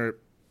Mike Zimmer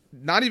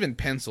not even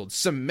penciled,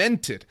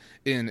 cemented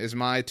in as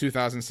my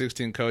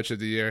 2016 Coach of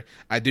the Year,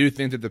 I do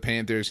think that the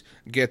Panthers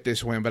get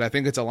this win. But I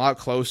think it's a lot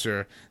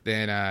closer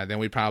than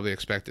we probably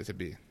expect it to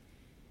be.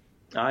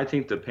 I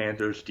think the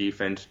Panthers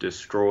defense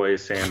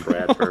destroys Sam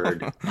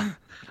Bradford.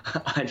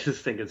 I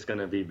just think it's going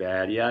to be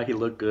bad. Yeah, he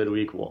looked good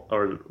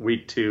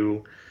week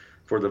 2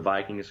 for the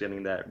Vikings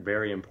getting that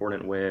very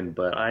important win,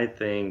 but I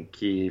think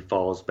he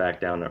falls back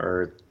down to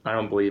earth. I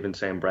don't believe in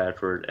Sam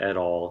Bradford at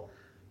all.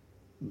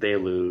 They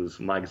lose.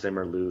 Mike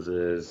Zimmer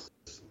loses.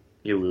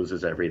 He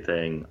loses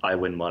everything. I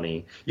win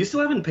money. You still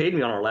haven't paid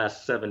me on our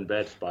last 7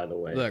 bets, by the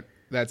way. Look,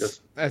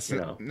 that's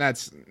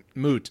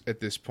moot at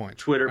this point.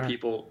 Twitter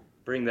people,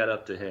 bring that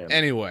up to him.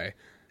 Anyway.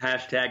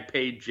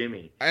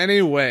 #PaidJimmy.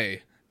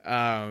 Anyway,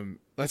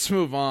 let's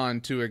move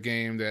on to a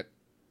game that,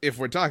 if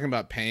we're talking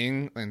about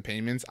paying and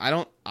payments, I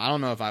don't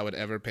know if I would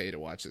ever pay to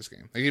watch this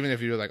game. Like, even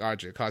if you were like,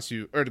 RJ, it costs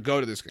you, or to go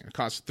to this game, it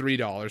costs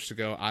 $3 to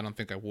go. I don't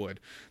think I would.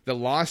 The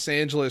Los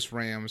Angeles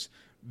Rams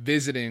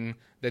visiting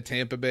the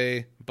Tampa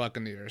Bay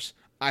Buccaneers.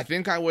 I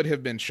think I would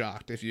have been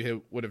shocked if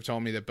you would have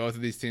told me that both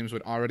of these teams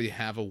would already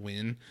have a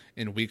win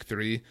in week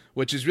 3,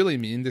 which is really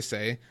mean to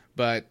say,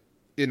 but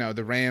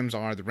the Rams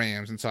are the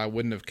Rams, and so I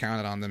wouldn't have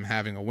counted on them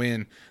having a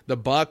win. The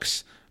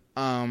Bucs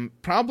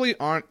probably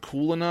aren't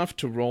cool enough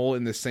to roll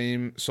in the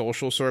same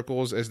social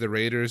circles as the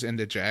Raiders and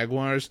the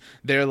Jaguars.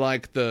 They're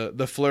like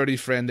the flirty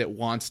friend that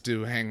wants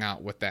to hang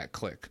out with that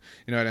clique.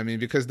 You know what I mean?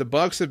 Because the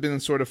Bucs have been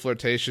sort of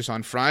flirtatious.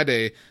 On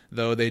Friday,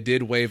 though, they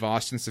did waive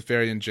Austin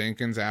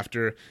Seferian-Jenkins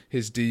after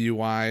his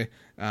DUI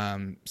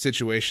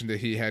situation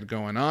that he had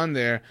going on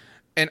there.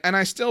 And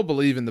I still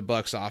believe in the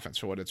Bucs offense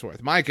for what it's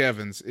worth. Mike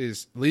Evans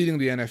is leading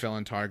the NFL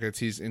in targets.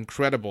 He's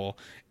incredible.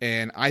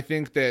 And I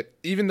think that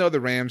even though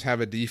the Rams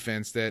have a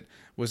defense that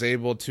was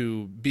able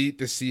to beat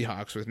the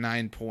Seahawks with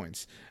 9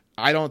 points,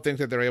 I don't think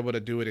that they're able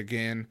to do it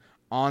again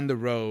on the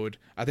road.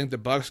 I think the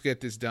Bucs get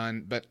this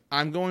done, but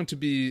I'm going to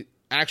be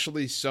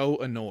actually so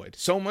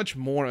much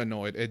more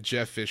annoyed at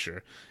Jeff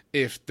Fisher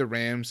if the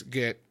Rams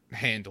get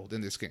handled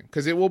in this game,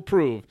 because it will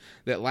prove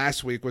that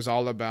last week was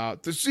all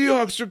about the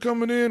Seahawks are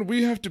coming in,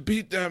 we have to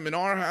beat them in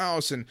our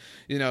house, and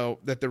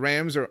that the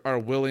Rams are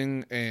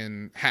willing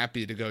and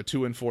happy to go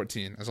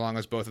 2-14 as long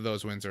as both of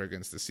those wins are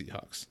against the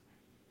Seahawks.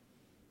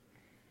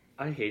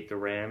 I hate the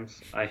Rams.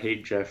 I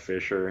hate Jeff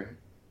Fisher.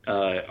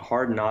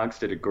 Hard Knocks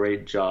did a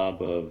great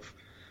job of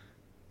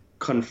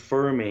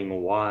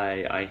confirming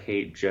why I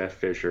hate Jeff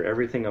Fisher.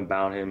 Everything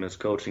about him, his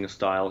coaching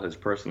style, his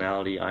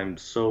personality, I'm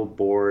so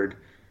bored.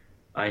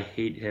 I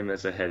hate him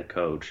as a head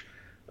coach.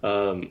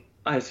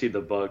 I see the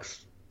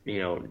Bucs,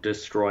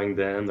 destroying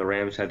them. The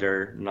Rams had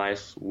their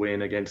nice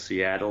win against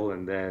Seattle,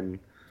 and then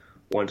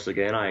once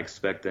again, I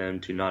expect them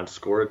to not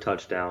score a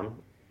touchdown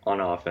on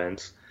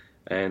offense,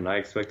 and I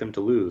expect them to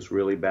lose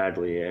really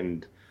badly.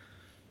 And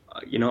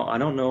I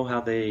don't know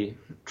how they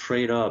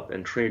trade up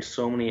and trade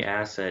so many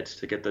assets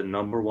to get the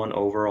number 1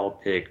 overall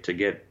pick to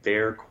get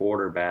their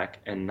quarterback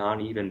and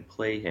not even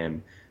play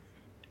him.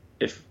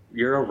 If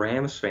you're a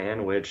Rams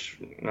fan, which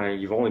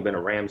you've only been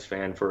a Rams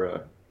fan for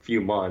a few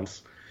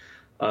months,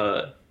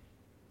 I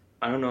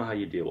don't know how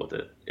you deal with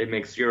it. It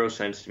makes zero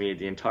sense to me.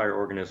 The entire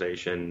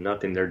organization,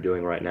 nothing they're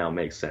doing right now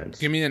makes sense.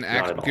 Give me an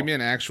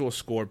actual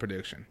score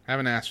prediction. I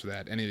haven't asked for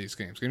that any of these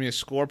games. Give me a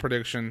score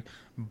prediction.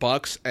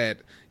 Bucks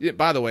at.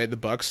 By the way, the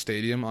Bucks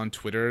Stadium on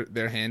Twitter,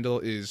 their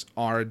handle is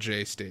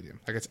RJ Stadium.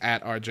 Like, it's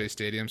at RJ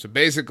Stadium. So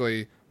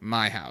basically,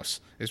 my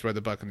house is where the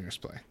Buccaneers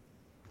play.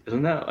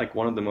 Isn't that like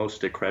one of the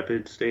most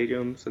decrepit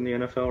stadiums in the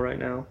NFL right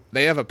now?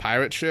 They have a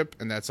pirate ship,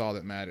 and that's all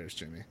that matters,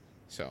 Jimmy.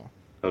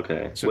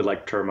 Okay, with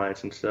like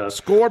termites and stuff.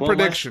 Score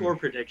prediction. My score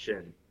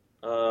prediction.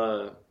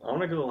 I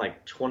want to go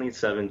like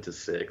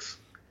 27-6.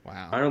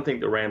 Wow. I don't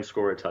think the Rams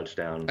score a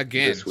touchdown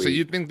again. this week. So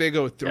you think they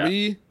go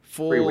three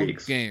full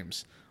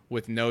games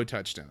with no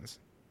touchdowns?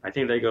 I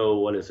think they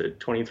go,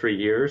 23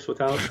 years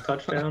without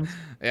touchdowns?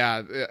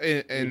 Yeah,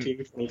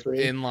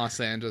 23? In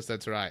Los Angeles,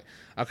 that's right.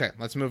 Okay,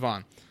 let's move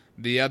on.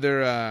 The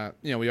other,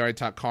 we already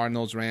talked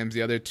Cardinals, Rams.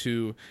 The other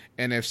two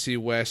NFC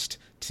West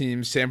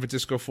teams, San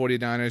Francisco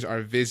 49ers,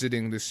 are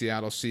visiting the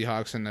Seattle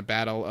Seahawks in a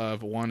battle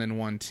of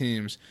 1-1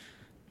 teams.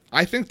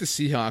 I think the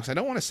Seahawks, I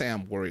don't want to say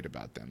I'm worried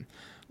about them,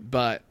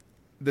 but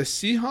the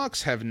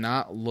Seahawks have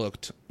not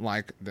looked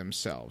like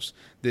themselves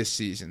this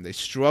season. They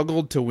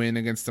struggled to win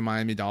against the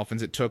Miami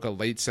Dolphins. It took a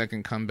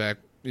late-second comeback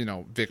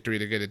victory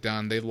to get it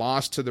done. They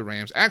lost to the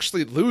Rams.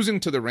 Actually, losing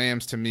to the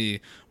Rams, to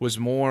me, was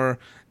more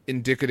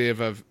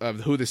indicative of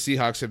who the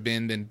Seahawks have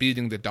been than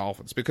beating the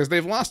Dolphins, because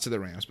they've lost to the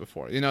Rams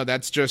before.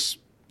 That's just,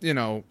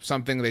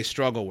 something they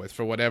struggle with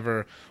for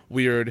whatever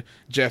weird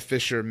Jeff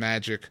Fisher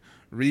magic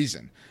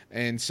reason.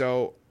 And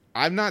so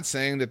I'm not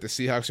saying that the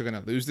Seahawks are going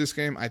to lose this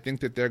game. I think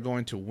that they're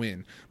going to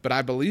win. But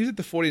I believe that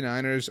the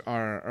 49ers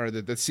or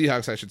the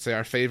Seahawks, I should say,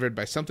 are favored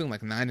by something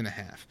like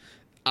 9.5.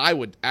 I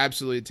would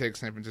absolutely take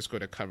San Francisco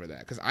to cover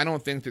that, because I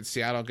don't think that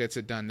Seattle gets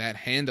it done that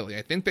handily.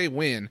 I think they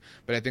win,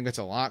 but I think it's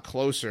a lot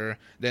closer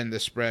than the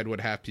spread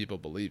would have people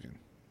believing.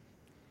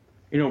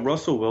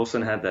 Russell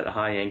Wilson had that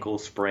high ankle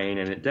sprain,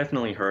 and it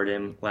definitely hurt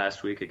him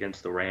last week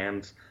against the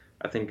Rams.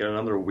 I think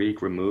another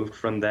week removed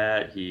from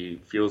that,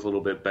 he feels a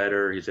little bit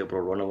better. He's able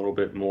to run a little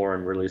bit more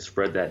and really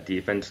spread that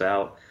defense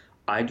out.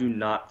 I do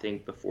not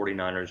think the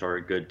 49ers are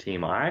a good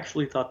team. I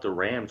actually thought the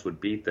Rams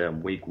would beat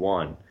them week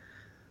 1.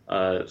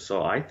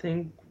 So I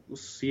think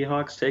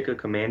Seahawks take a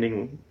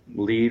commanding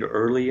lead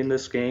early in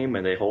this game,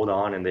 and they hold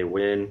on and they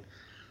win,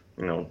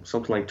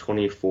 something like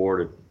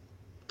 24-13.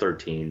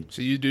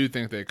 So you do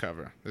think they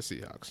cover the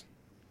Seahawks?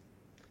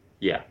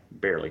 Yeah,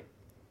 barely.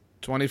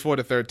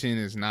 24-13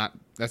 is not.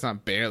 That's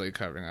not barely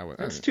covering.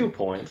 That's 2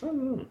 points. That's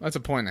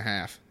 1.5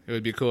 points. It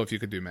would be cool if you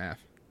could do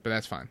math, but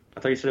that's fine. I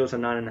thought you said it was a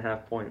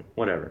 9.5 point.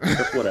 Whatever.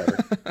 That's whatever.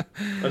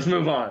 Let's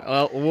move on.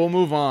 Well, we'll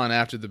move on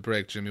after the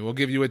break, Jimmy. We'll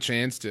give you a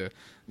chance to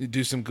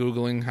do some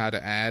Googling how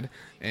to add,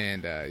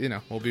 and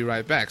we'll be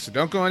right back. So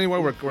don't go anywhere.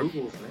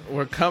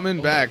 We're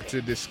coming back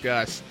to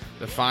discuss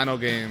the final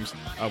games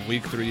of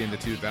Week 3 in the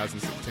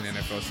 2016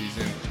 NFL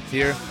season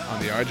here on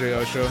the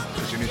RJO Show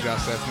with Jimmy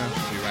Josh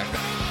Sethna. We'll be right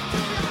back.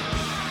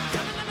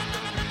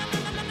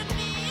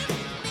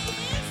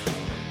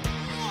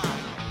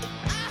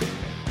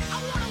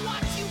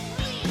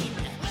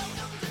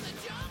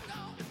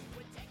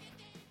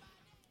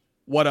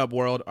 What up,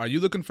 world? Are you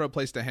looking for a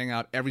place to hang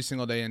out every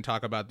single day and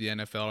talk about the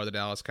NFL or the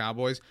Dallas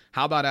Cowboys?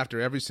 How about after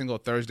every single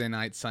Thursday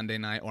night, Sunday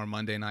night, or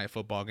Monday night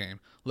football game?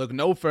 Look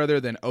no further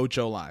than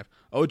Ocho Live.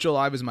 Ocho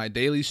Live is my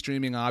daily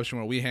streaming option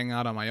where we hang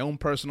out on my own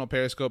personal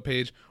Periscope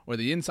page or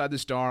the Inside the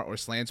Star or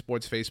Slant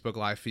Sports Facebook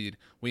live feed.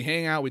 We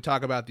hang out, we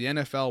talk about the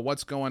NFL,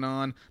 what's going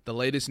on, the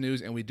latest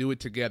news, and we do it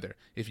together.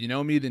 If you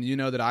know me, then you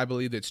know that I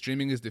believe that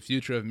streaming is the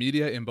future of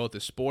media in both the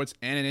sports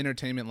and an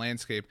entertainment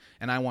landscape,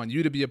 and I want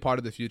you to be a part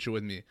of the future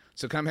with me.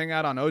 So come hang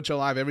out on Ocho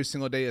Live every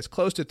single day as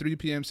close to 3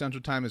 p.m.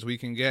 Central Time as we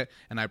can get,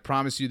 and I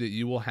promise you that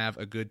you will have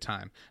a good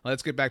time.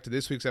 Let's get back to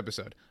this week's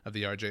episode of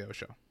the RJO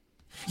Show.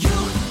 You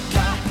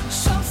got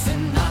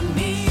something I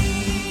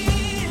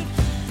need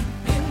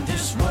in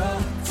this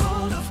world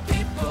full of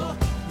people.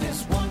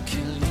 There's one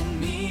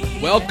killing me.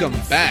 Welcome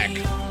back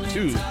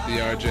to the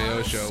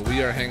RJO Show.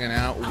 We are hanging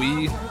out.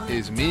 We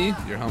is me,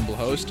 your humble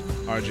host,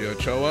 RJ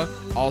Ochoa.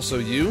 Also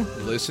you,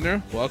 the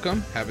listener,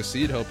 welcome. Have a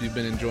seat. Hope you've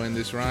been enjoying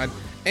this ride.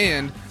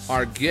 And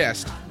our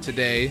guest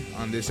today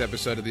on this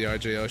episode of the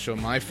RJO Show,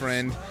 my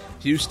friend,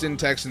 Houston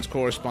Texans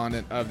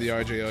correspondent of the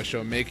RJO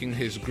Show, making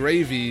his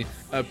gravy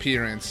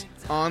appearance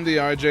on the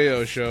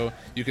RJO Show.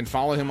 You can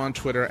follow him on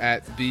Twitter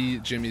at the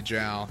Jimmy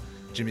Jow.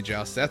 Jimmy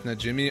Jow Sethna.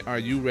 Jimmy, are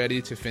you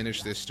ready to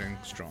finish this string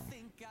strong?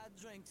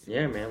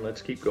 Yeah, man,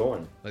 let's keep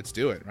going. Let's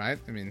do it, right?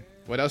 I mean,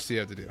 what else do you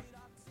have to do?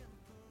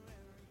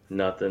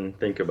 Nothing.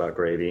 Think about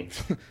gravy.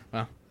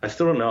 Well, I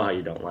still don't know how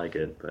you don't like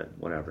it, but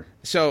whatever.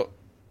 So,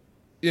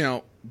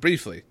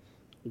 briefly,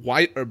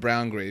 white or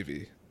brown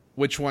gravy?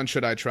 Which one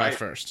should I try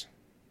first?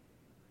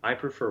 I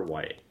prefer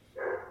white.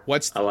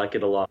 I like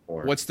it a lot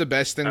more. What's the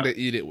best thing to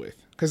eat it with?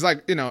 Because,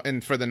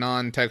 and for the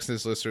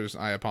non-Texas listeners,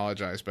 I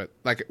apologize, but,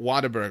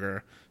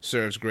 Whataburger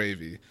serves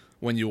gravy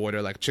when you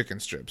order, chicken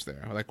strips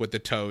there, with the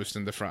toast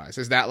and the fries.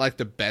 Is that,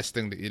 the best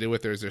thing to eat it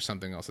with, or is there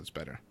something else that's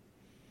better?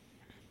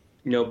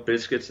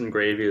 Biscuits and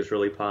gravy is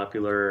really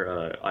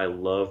popular. I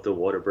love the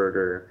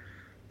Whataburger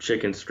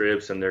chicken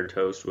strips and their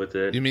toast with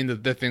it. You mean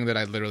the thing that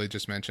I literally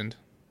just mentioned?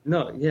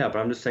 No, yeah, but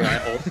I'm just saying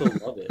I also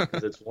love it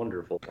because it's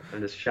wonderful.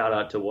 And just shout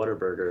out to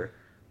Whataburger.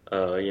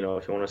 If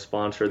you want to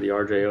sponsor the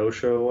RJO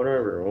Show,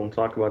 whatever, we'll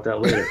talk about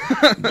that later.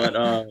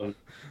 But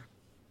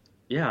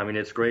yeah, I mean,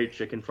 it's great.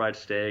 Chicken fried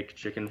steak,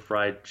 chicken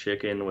fried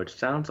chicken, which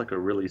sounds like a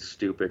really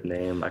stupid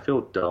name. I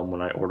feel dumb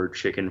when I order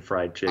chicken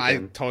fried chicken. I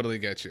totally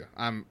get you.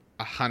 I'm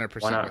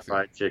 100% Why not with you.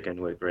 fried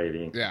chicken with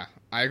gravy? Yeah,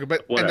 I agree.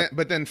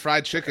 But then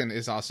fried chicken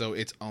is also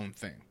its own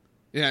thing.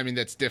 Yeah, I mean,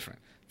 that's different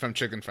from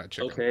chicken fried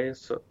chicken. Okay,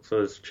 so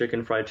is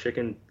chicken fried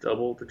chicken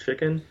double the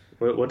chicken?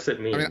 What's it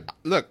mean? I mean,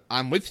 look,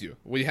 I'm with you.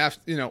 We have,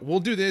 we'll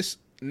do this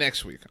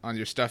next week on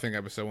your stuffing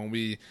episode when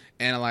we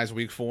analyze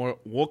week 4.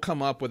 We'll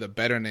come up with a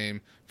better name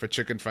for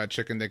chicken fried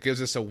chicken that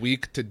gives us a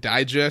week to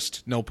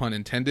digest, no pun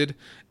intended,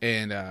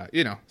 and,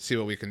 see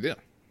what we can do.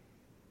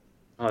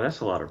 Oh,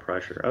 that's a lot of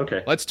pressure.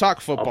 Okay. Let's talk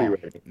football. I'll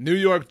be ready. New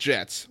York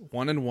Jets,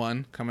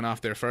 1-1, coming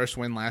off their first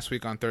win last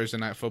week on Thursday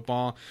Night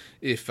Football.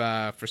 If,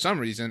 for some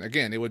reason,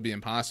 again, it would be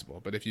impossible,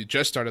 but if you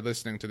just started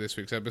listening to this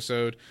week's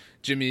episode,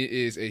 Jimmy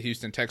is a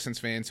Houston Texans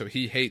fan, so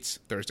he hates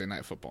Thursday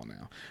Night Football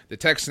now. The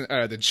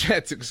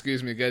Jets,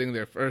 getting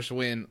their first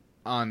win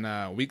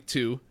on week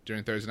 2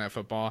 during Thursday Night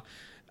Football.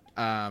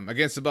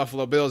 Against the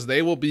Buffalo Bills,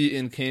 they will be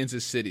in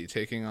Kansas City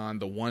taking on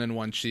the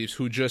 1-1 Chiefs,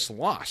 who just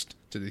lost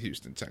to the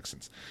Houston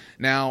Texans.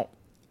 Now,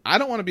 I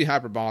don't want to be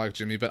hyperbolic,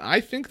 Jimmy, but I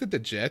think that the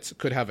Jets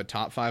could have a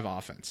top 5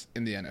 offense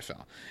in the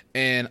NFL.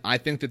 And I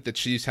think that the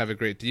Chiefs have a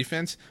great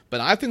defense, but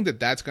I think that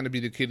that's going to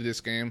be the key to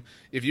this game.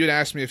 If you had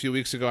asked me a few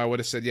weeks ago, I would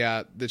have said,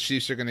 yeah, the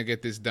Chiefs are going to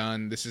get this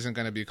done. This isn't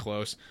going to be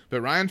close.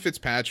 But Ryan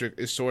Fitzpatrick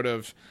is sort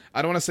of,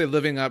 I don't want to say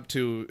living up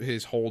to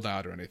his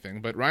holdout or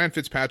anything, but Ryan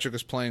Fitzpatrick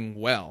is playing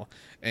well,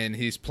 and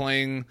he's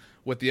playing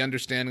with the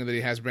understanding that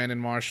he has Brandon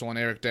Marshall and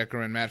Eric Decker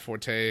and Matt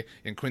Forte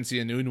and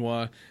Quincy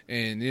Enunwa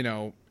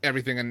and,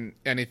 everything and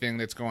anything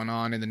that's going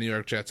on in the New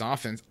York Jets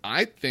offense.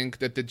 I think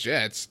that the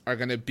Jets are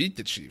going to beat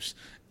the Chiefs,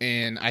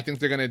 and I think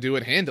they're going to do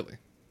it handily.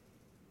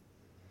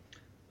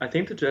 I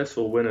think the Jets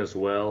will win as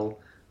well.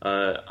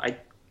 I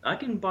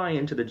can buy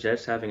into the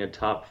Jets having a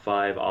top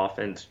 5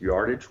 offense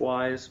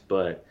yardage-wise,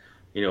 but,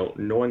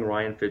 knowing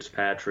Ryan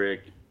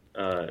Fitzpatrick,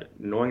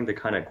 knowing the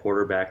kind of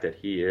quarterback that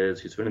he is,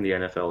 he's been in the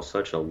NFL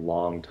such a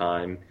long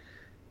time.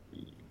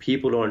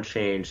 People don't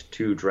change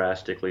too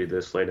drastically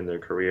this late in their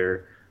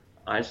career.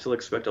 I still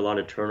expect a lot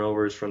of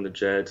turnovers from the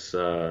Jets.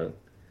 I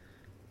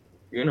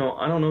don't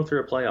know if they're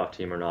a playoff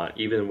team or not,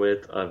 even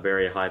with a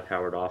very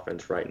high-powered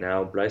offense right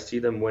now, but I see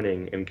them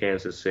winning in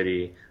Kansas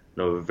City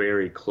in a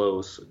very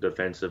close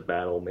defensive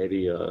battle,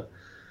 maybe a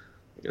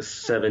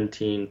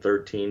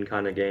 17-13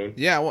 kind of game.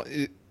 Yeah, well,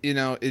 it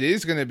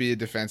is going to be a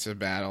defensive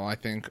battle, I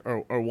think,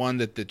 or one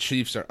that the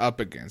Chiefs are up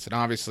against. And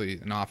obviously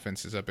an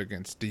offense is up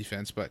against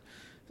defense, but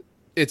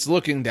it's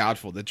looking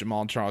doubtful that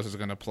Jamal Charles is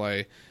going to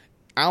play.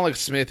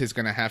 Alex Smith is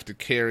going to have to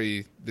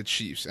carry the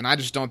Chiefs, and I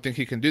just don't think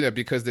he can do that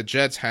because the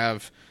Jets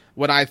have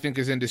what I think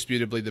is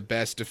indisputably the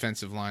best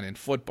defensive line in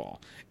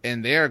football.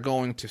 And they're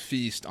going to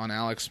feast on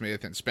Alex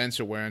Smith and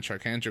Spencer Ware and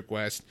Charkandrick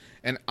West.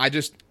 And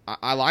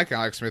I like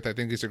Alex Smith. I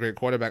think he's a great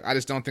quarterback. I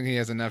just don't think he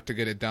has enough to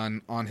get it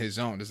done on his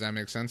own. Does that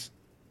make sense?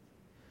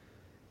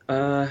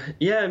 Yeah,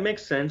 it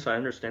makes sense. I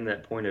understand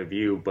that point of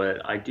view,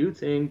 but I do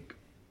think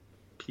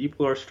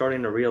people are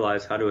starting to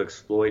realize how to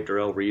exploit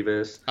Darrelle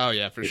Revis. Oh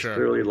yeah, for He's sure.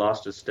 clearly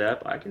lost a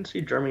step. I can see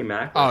Jeremy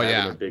Maclin Oh having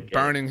yeah, a big game.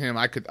 burning him.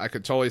 I could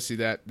totally see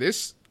that.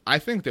 I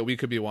think that we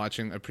could be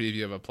watching a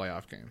preview of a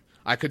playoff game.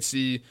 I could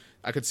see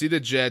the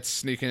Jets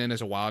sneaking in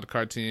as a wild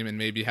card team and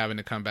maybe having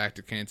to come back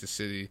to Kansas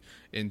City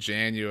in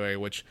January,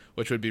 which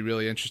would be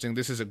really interesting.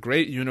 This is a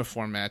great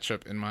uniform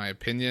matchup in my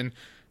opinion.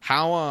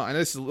 How I know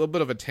this is a little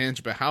bit of a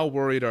tangent, but how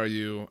worried are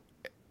you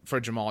for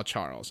Jamal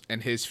Charles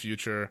and his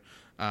future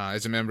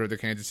as a member of the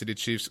Kansas City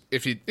Chiefs?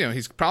 If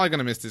he's probably going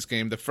to miss this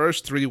game. The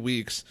first 3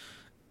 weeks,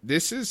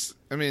 this is.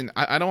 I mean,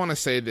 I don't want to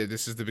say that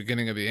this is the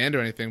beginning of the end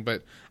or anything,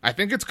 but I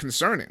think it's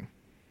concerning.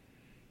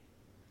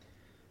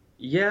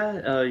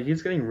 Yeah,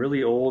 he's getting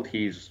really old.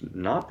 He's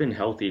not been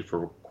healthy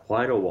for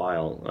quite a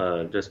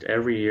while. Just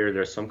every year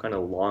there's some kind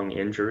of long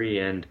injury,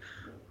 and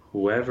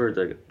whoever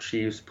the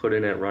Chiefs put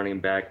in at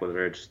running back,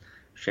 whether it's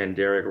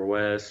Shandarick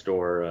West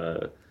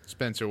or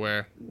Spencer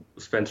Ware,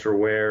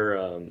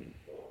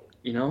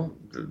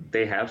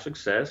 they have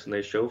success and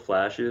they show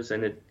flashes,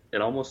 and it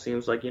almost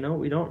seems like,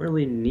 we don't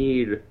really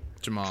need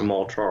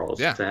Jamal Charles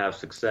to have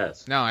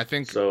success. No, I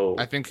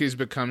think he's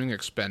becoming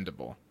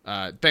expendable.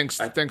 Thanks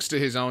to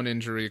his own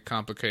injury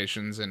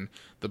complications and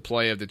the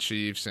play of the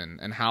Chiefs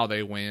and how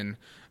they win.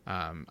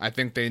 I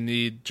think they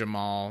need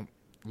Jamal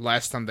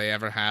less than they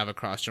ever have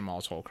across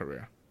Jamal's whole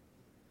career.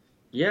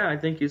 Yeah, I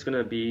think he's going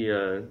to be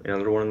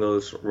another one of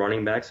those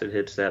running backs that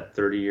hits that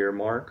 30-year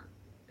mark,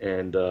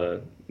 and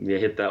you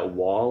hit that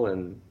wall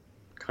and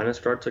kind of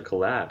start to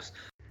collapse.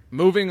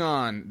 Moving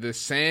on, the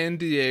San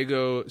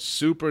Diego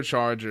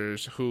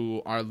Superchargers,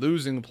 who are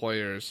losing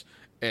players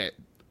at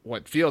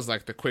what feels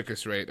like the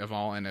quickest rate of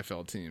all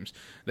NFL teams.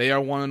 They are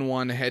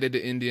 1-1, headed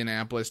to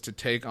Indianapolis to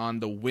take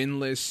on the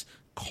winless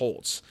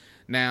Colts.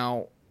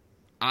 Now,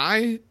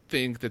 I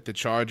think that the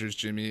Chargers,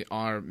 Jimmy,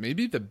 are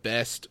maybe the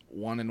best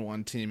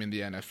 1-1 team in the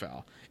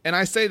NFL. And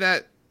I say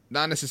that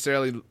not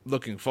necessarily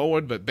looking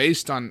forward, but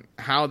based on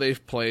how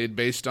they've played,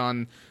 based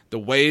on the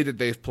way that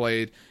they've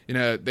played.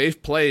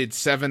 They've played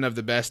 7 of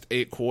the best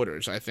 8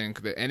 quarters, I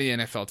think, that any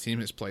NFL team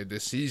has played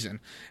this season.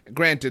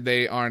 Granted,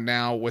 they are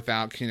now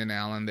without Keenan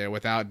Allen. They're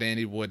without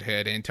Danny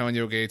Woodhead.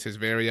 Antonio Gates is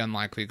very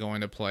unlikely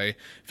going to play.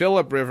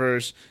 Phillip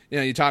Rivers,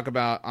 you talk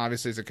about,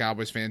 obviously, as a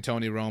Cowboys fan,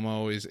 Tony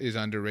Romo is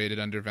underrated,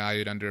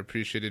 undervalued,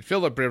 underappreciated.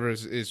 Phillip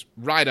Rivers is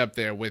right up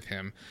there with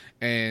him,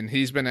 and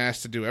he's been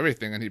asked to do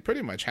everything, and he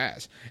pretty much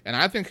has. And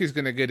I think he's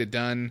going to get it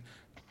done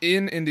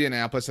in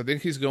Indianapolis. I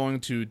think he's going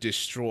to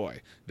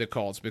destroy the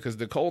Colts because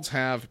the Colts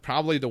have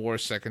probably the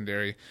worst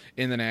secondary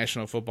in the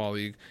National Football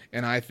League,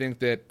 and I think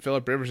that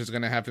Phillip Rivers is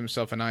going to have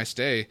himself a nice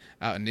day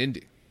out in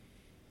Indy.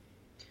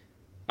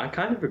 I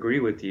kind of agree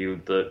with you.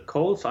 The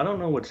Colts, I don't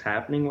know what's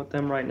happening with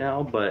them right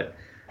now, but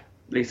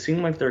they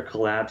seem like they're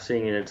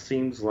collapsing, and it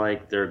seems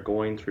like they're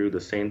going through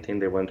the same thing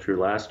they went through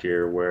last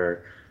year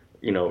where,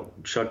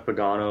 Chuck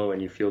Pagano,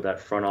 and you feel that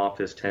front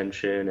office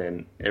tension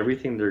and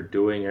everything they're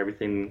doing,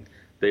 everything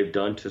they've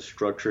done to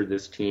structure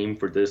this team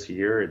for this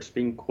year, it's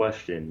being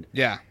questioned.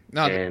 Yeah,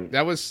 no, and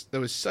that was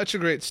such a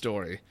great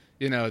story.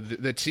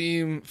 The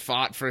team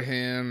fought for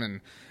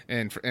him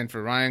and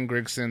for Ryan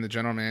Grigson, the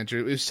general manager.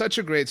 It was such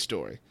a great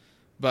story,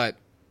 but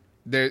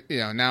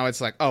now it's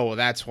like, oh, well,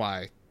 that's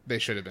why they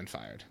should have been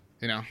fired.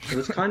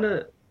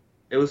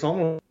 It was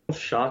almost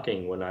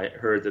shocking when I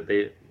heard that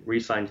they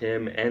re-signed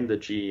him and the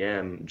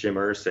GM Jim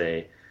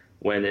Irsay,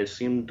 when it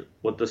seemed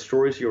what the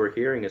stories you were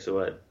hearing is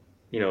what.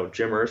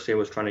 Jim Irsay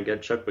was trying to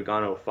get Chuck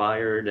Pagano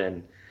fired,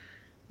 and,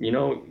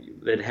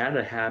 it had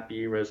a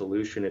happy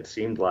resolution, it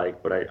seemed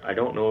like, but I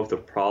don't know if the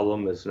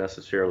problem is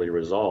necessarily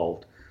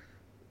resolved.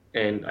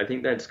 And I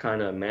think that's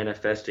kind of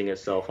manifesting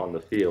itself on the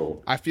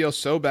field. I feel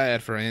so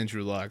bad for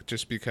Andrew Luck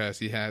just because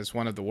he has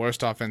one of the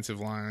worst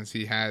offensive lines.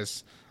 He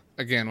has,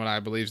 again, what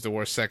I believe is the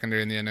worst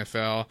secondary in the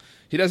NFL.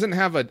 He doesn't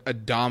have a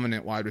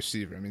dominant wide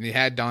receiver. I mean, he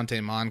had Dante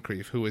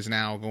Moncrief, who is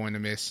now going to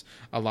miss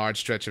a large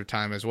stretch of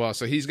time as well.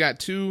 So he's got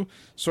 2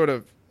 sort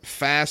of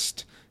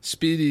fast,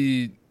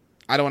 speedy,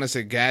 I don't want to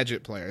say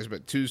gadget players,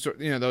 but 2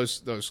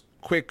 those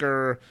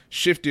quicker,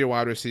 shiftier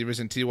wide receivers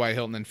in T.Y.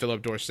 Hilton and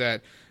Philip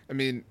Dorsett. I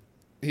mean,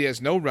 he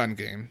has no run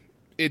game.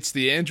 It's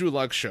the Andrew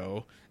Luck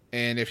show,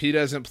 and if he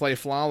doesn't play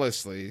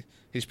flawlessly,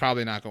 he's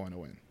probably not going to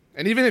win.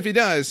 And even if he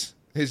does,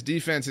 his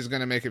defense is going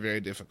to make it very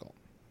difficult.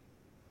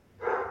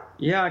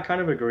 Yeah, I kind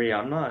of agree.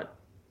 I'm not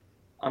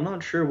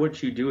sure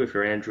what you do if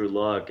you're Andrew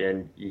Luck,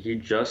 and he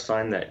just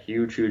signed that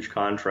huge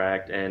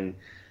contract, and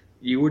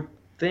you would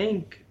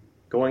think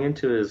going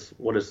into his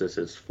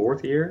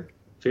 4th year,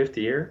 5th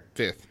year?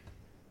 5th.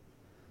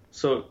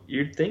 So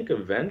you'd think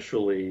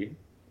eventually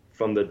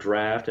from the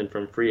draft and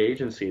from free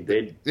agency.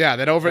 They'd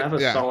That have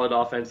a solid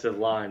offensive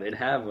line. They'd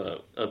have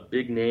a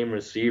big name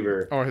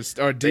receiver. Or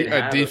a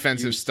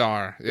defensive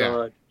star.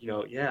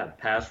 Yeah.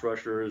 Pass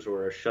rushers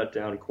or a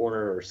shutdown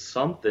corner or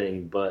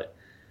something. But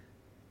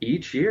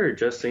each year it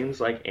just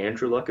seems like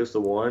Andrew Luck is the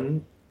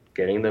one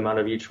getting them out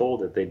of each hole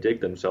that they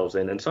dig themselves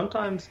in. And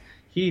sometimes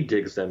he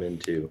digs them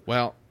into.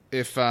 Well,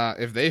 if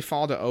they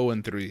fall to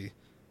 0-3,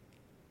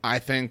 I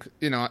think,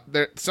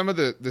 there some of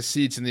the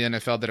seats in the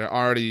NFL that are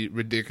already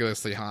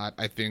ridiculously hot.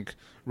 I think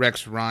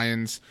Rex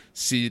Ryan's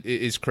seat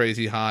is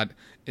crazy hot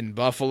in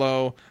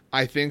Buffalo.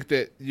 I think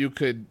that you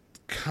could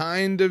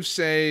kind of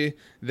say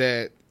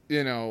that,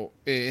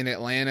 in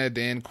Atlanta,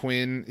 Dan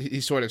Quinn, he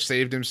sort of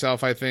saved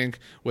himself, I think,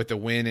 with the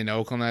win in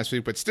Oakland last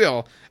week. But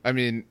still, I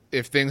mean,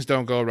 if things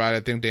don't go right, I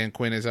think Dan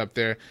Quinn is up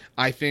there.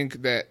 I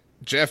think that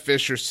Jeff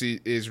Fisher's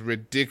seat is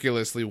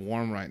ridiculously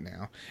warm right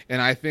now.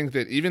 And I think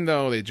that even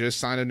though they just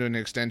signed into an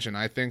extension,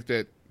 I think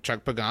that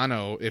Chuck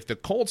Pagano, if the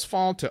Colts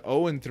fall to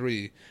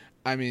 0-3,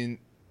 I mean,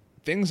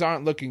 things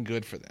aren't looking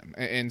good for them.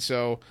 And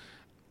so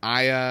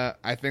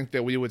I think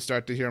that we would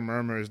start to hear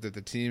murmurs that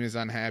the team is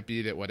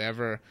unhappy, that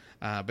whatever.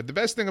 But the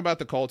best thing about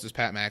the Colts is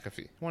Pat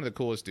McAfee, one of the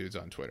coolest dudes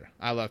on Twitter.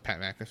 I love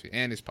Pat McAfee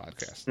and his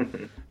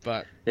podcast.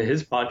 But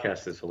his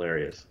podcast is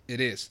hilarious.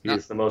 It is.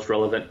 He's the most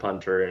relevant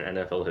punter in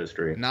NFL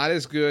history. Not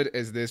as good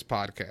as this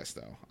podcast,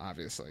 though,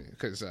 obviously,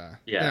 because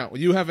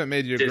you haven't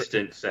made your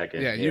distant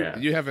second.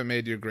 You haven't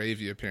made your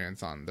gravy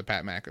appearance on the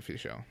Pat McAfee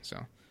show,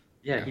 so.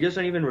 Yeah, he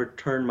doesn't even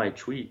return my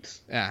tweets.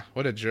 Yeah,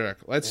 what a jerk.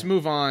 Let's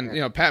move on.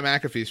 Pat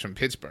McAfee's from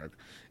Pittsburgh,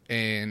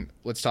 and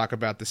let's talk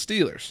about the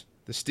Steelers.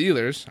 The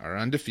Steelers are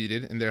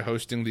undefeated, and they're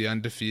hosting the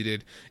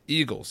undefeated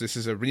Eagles. This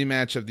is a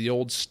rematch of the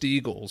old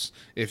Steagles.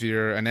 If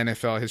you're an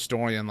NFL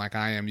historian like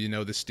I am, you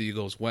know the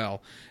Steagles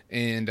well.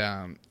 And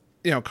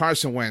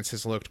Carson Wentz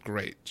has looked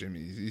great,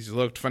 Jimmy. He's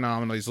looked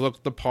phenomenal. He's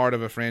looked the part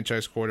of a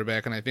franchise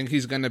quarterback, and I think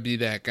he's going to be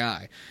that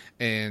guy.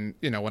 And,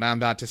 what I'm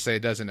about to say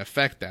doesn't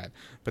affect that.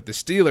 But the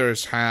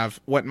Steelers have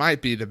what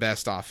might be the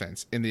best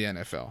offense in the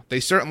NFL. They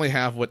certainly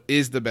have what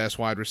is the best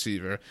wide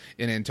receiver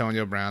in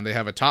Antonio Brown. They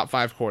have a top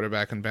 5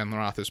 quarterback in Ben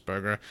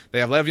Roethlisberger. They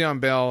have Le'Veon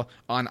Bell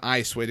on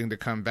ice waiting to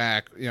come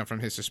back, from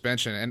his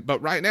suspension.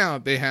 But right now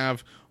they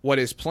have what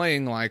is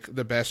playing like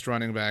the best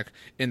running back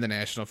in the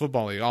National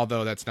Football League,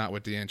 although that's not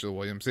what DeAngelo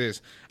Williams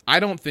is. I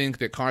don't think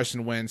that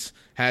Carson Wentz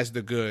has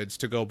the goods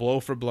to go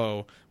blow for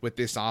blow with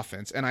this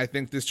offense, and I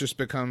think this just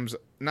becomes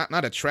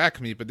not a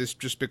track meet, but this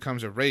just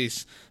becomes a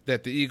race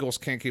that the Eagles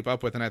can't keep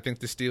up with, and I think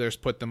the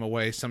Steelers put them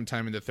away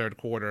sometime in the third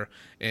quarter,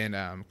 and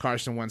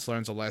Carson Wentz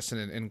learns a lesson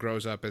and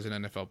grows up as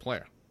an NFL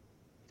player.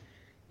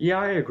 Yeah,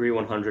 I agree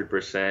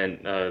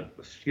 100%.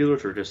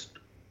 Steelers are just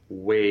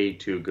way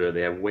too good.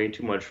 They have way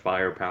too much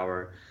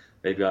firepower.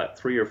 They've got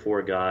 3 or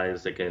 4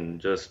 guys that can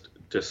just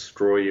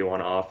destroy you on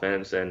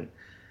offense. And,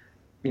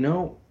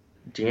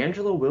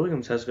 DeAngelo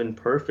Williams has been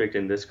perfect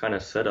in this kind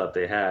of setup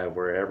they have,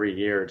 where every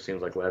year it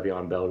seems like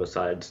Le'Veon Bell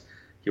decides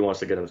he wants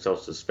to get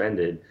himself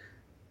suspended.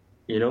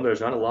 There's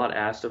not a lot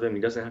asked of him.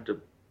 He doesn't have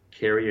to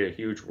carry a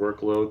huge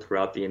workload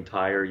throughout the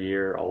entire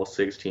year, all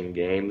 16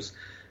 games.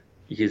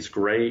 He's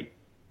great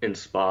in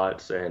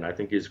spots, and I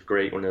think he's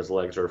great when his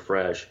legs are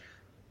fresh.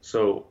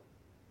 So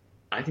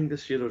I think the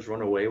Steelers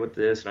run away with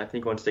this, and I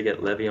think once they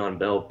get Le'Veon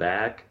Bell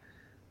back,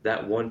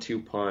 that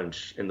 1-2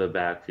 punch in the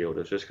backfield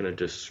is just going to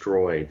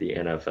destroy the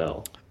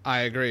NFL.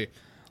 I agree.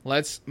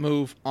 Let's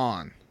move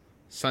on.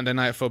 Sunday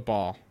Night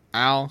Football.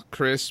 Al,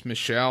 Chris,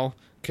 Michelle,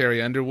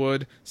 Carrie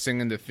Underwood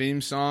singing the theme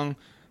song.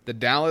 The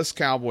Dallas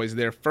Cowboys,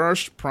 their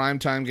first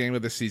primetime game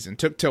of the season.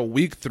 Took till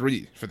week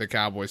 3 for the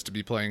Cowboys to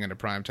be playing in a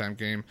primetime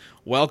game.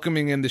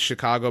 Welcoming in the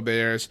Chicago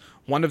Bears.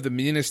 One of the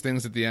meanest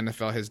things that the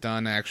NFL has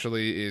done,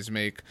 actually, is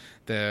make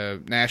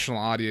the national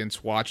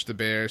audience watch the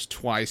Bears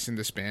twice in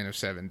the span of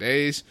 7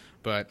 days.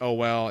 But, oh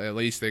well, at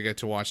least they get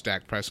to watch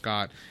Dak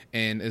Prescott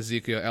and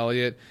Ezekiel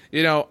Elliott.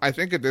 I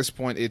think at this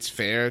point it's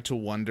fair to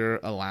wonder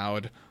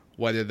aloud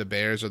whether the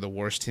Bears are the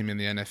worst team in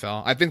the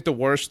NFL. I think the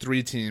worst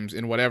 3 teams,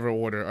 in whatever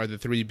order, are the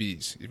 3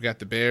 Bs. You've got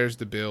the Bears,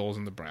 the Bills,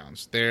 and the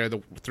Browns. They're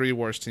the 3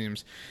 worst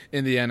teams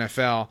in the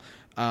NFL.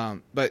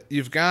 But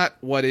you've got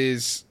what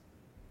is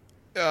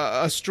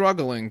a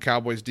struggling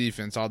Cowboys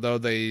defense, although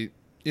they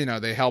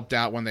helped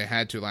out when they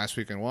had to last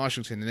week in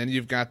Washington. And then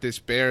you've got this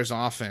Bears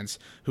offense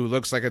who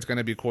looks like it's going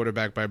to be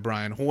quarterbacked by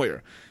Brian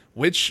Hoyer.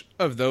 Which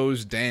of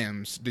those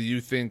dams do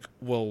you think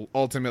will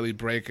ultimately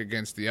break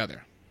against the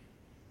other?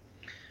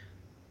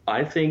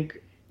 I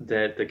think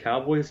that the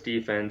Cowboys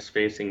defense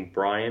facing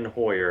Brian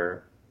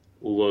Hoyer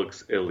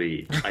looks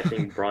elite. I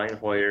think Brian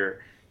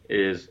Hoyer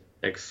is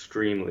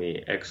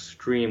extremely,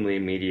 extremely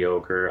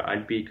mediocre.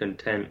 I'd be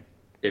content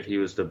if he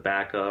was the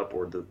backup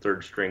or the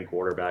third string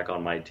quarterback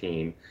on my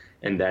team,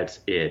 and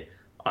that's it.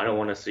 I don't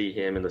want to see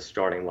him in the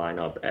starting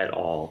lineup at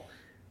all.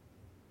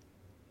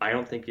 I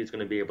don't think he's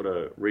going to be able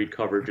to read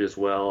coverage as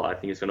well. I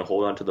think he's going to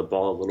hold on to the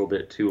ball a little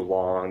bit too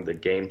long. The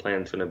game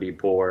plan's going to be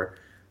poor.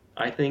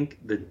 I think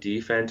the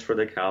defense for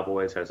the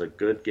Cowboys has a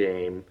good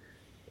game.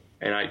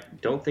 and I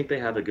don't think they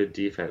have a good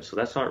defense, so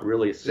that's not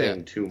really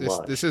saying too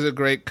much. This is a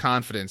great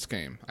confidence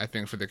game, I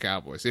think, for the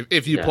Cowboys.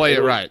 If you Yeah, play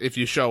it right, if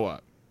you show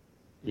up.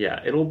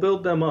 Yeah, it'll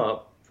build them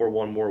up for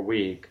one more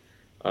week.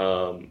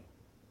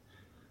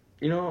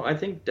 I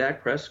think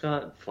Dak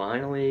Prescott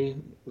finally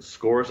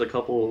scores a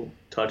couple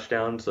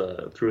touchdowns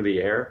through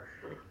the air.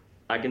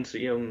 I can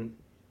see him,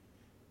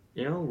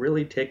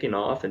 really taking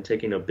off and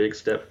taking a big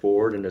step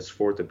forward in his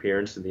fourth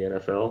appearance in the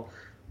NFL.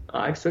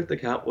 I expect the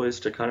Cowboys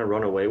to kind of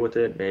run away with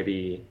it,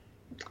 maybe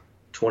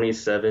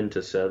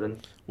 27-7.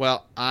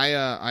 Well,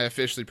 I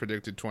officially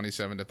predicted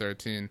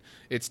 27-13.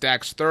 It's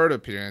Dak's third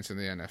appearance in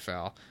the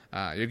NFL.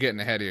 You're getting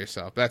ahead of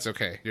yourself. That's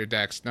okay. You're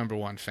Dak's number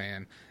one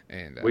fan.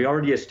 And we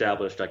already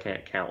established I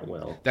can't count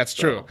well. That's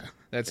true.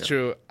 That's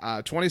true.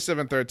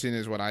 27-13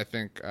 is what I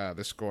think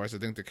the score is. I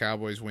think the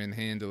Cowboys win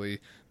handily.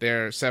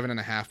 They're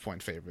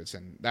 7.5-point favorites,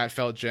 and that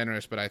felt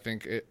generous, but I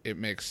think it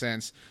makes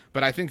sense.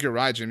 But I think you're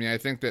right, Jimmy. I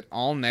think that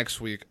all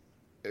next week,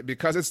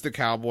 because it's the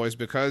Cowboys,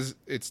 because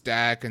it's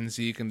Dak and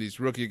Zeke and these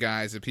rookie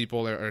guys that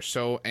people are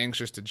so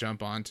anxious to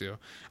jump onto,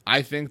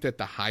 I think that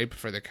the hype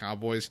for the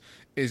Cowboys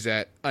is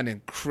at an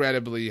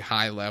incredibly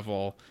high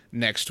level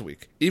next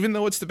week, even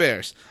though it's the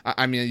Bears.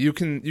 I mean, you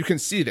can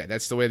see that.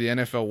 That's the way the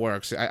NFL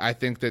works. I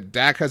think that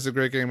Dak has a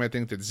great game. I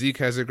think that Zeke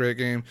has a great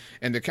game.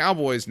 And the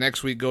Cowboys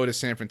next week go to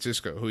San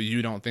Francisco, who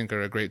you don't think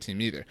are a great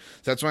team either.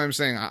 So that's why I'm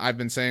saying, I've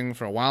been saying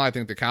for a while, I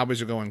think the Cowboys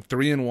are going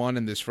 3-1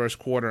 in this first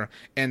quarter,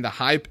 and the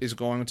hype is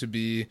going to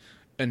be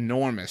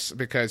enormous,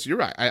 because you're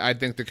right. I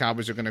think the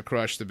Cowboys are going to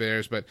crush the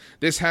Bears, but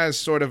this has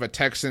sort of a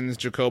Texans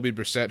Jacoby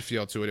Brissett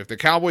feel to it. If the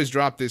Cowboys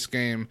drop this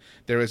game,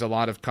 there is a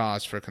lot of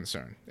cause for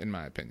concern, in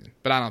my opinion.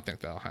 But I don't think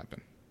that'll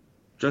happen.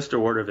 Just a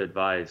word of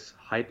advice: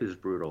 hype is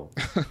brutal.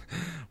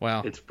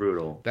 Well, it's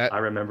brutal. I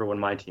remember when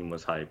my team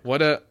was hyped.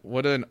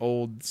 What an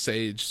old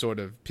sage sort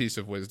of piece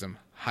of wisdom.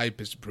 Hype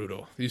is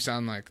brutal. You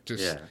sound like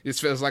it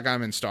feels like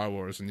I'm in Star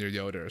Wars and you're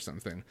Yoda or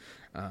something.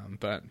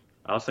 But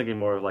I was thinking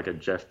more of like a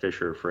Jeff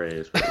Fisher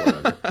phrase, but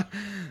whatever.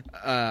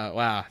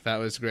 Wow, that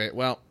was great.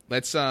 Well,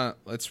 let's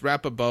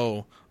wrap a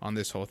bow on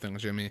this whole thing,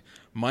 Jimmy.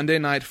 Monday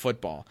Night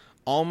Football,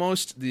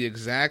 almost the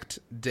exact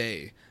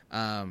day,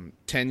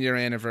 10-year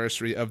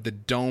anniversary of the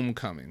Dome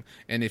coming.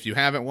 And if you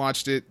haven't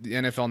watched it, the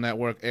NFL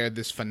Network aired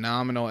this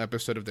phenomenal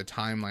episode of The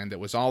Timeline that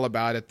was all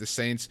about it, the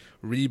Saints'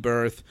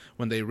 rebirth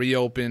when they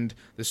reopened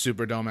the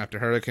Superdome after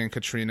Hurricane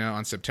Katrina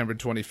on September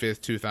 25th,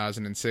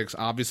 2006.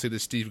 Obviously, the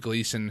Steve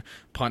Gleason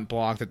punt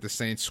block that the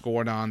Saints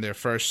scored on, their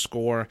first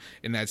score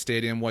in that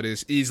stadium, what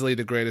is easily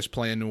the greatest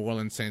play in New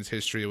Orleans Saints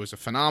history. It was a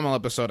phenomenal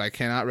episode. I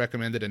cannot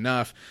recommend it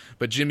enough.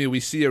 But, Jimmy, we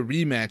see a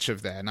rematch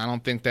of that, and I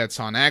don't think that's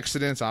on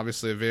accident. It's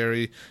obviously a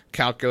very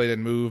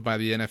calculated move by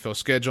the NFL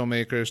schedule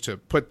makers to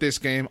put this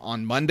game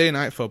on Monday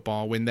Night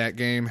Football. When that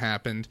game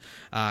happened,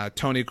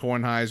 Tony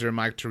Kornheiser,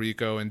 Mike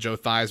Tirico, and Joe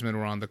Theismann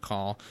were on the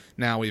call.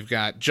 Now we've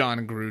got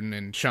John Gruden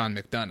and Sean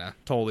McDonough.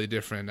 Totally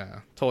different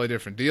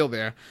deal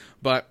there.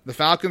 But the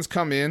Falcons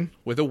come in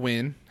with a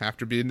win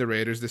after beating the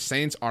Raiders. The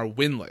Saints are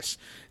winless.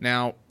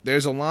 Now,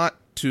 there's a lot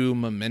to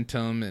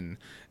momentum and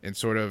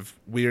sort of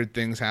weird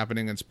things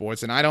happening in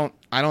sports, and I don't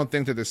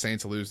think that the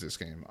Saints lose this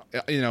game.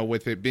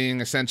 With it being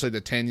essentially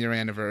the 10-year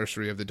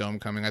anniversary of the Dome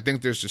coming, I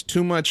think there's just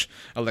too much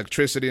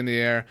electricity in the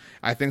air.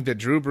 I think that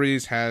Drew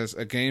Brees has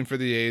a game for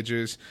the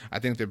ages. I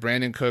think that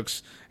Brandon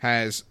Cooks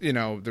has,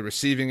 the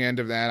receiving end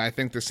of that. I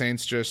think the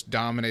Saints just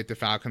dominate the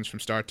Falcons from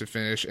start to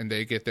finish, and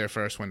they get their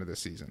first win of the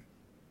season.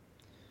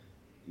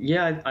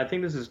 Yeah, I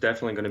think this is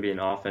definitely going to be an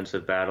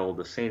offensive battle.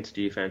 The Saints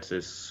defense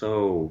is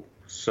so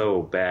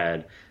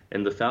bad,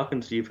 and the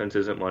Falcons defense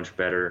isn't much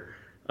better.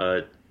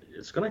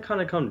 It's going to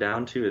kind of come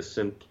down to, as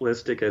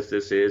simplistic as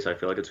this is, I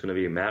feel like it's going to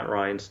be Matt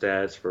Ryan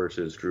stats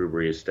versus Drew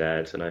Brees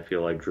stats, and I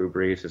feel like Drew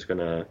Brees is going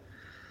to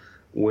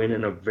win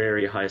in a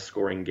very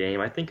high-scoring game.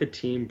 I think a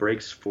team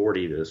breaks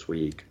 40 this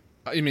week.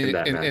 You mean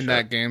in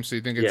that game? So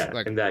you think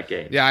it's in that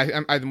game?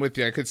 Yeah, I'm with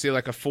you. I could see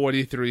like a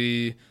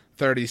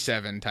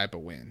 43-37 type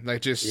of win,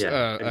 like just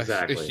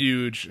exactly. a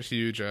huge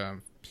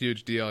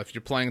deal. If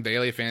you're playing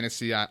daily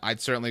fantasy, I'd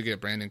certainly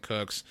get Brandon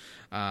Cooks.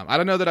 I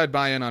don't know that I'd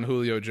buy in on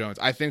Julio Jones.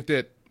 I think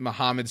that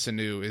Mohamed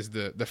Sanu is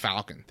the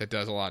Falcon that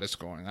does a lot of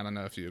scoring. I don't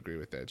know if you agree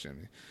with that,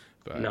 Jimmy.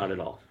 But, not at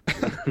all.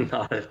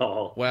 Not at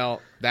all.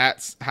 Well,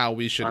 that's how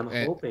we should.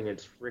 I'm hoping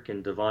it's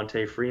freaking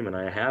Devontae Freeman.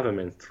 I have him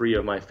in 3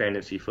 of my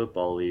fantasy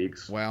football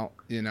leagues. Well,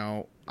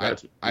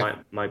 that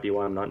might be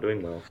why I'm not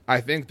doing well.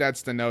 I think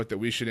that's the note that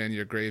we should end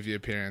your gravy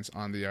appearance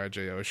on the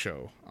RJO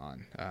show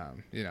on.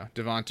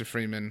 Devonta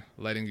Freeman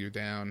letting you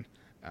down.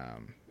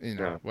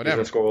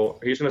 Whatever.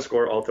 He's gonna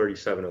score all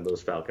 37 of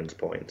those Falcons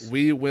points.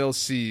 We will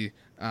see.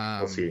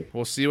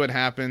 We'll see what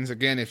happens.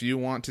 Again, if you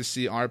want to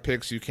see our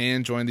picks, you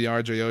can join the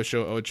RJO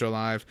Show Ocho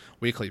Live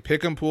weekly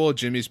pick 'em pool.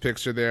 Jimmy's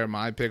picks are there,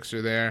 my picks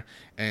are there,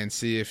 and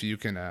see if you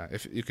can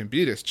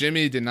beat us.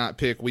 Jimmy did not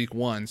pick week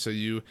 1, so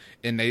you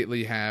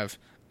innately have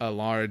a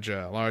large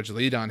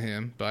lead on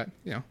him. But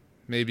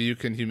maybe you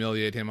can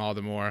humiliate him all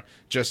the more,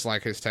 just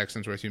like his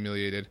Texans were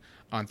humiliated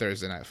on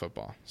Thursday Night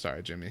Football.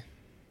 Sorry, Jimmy.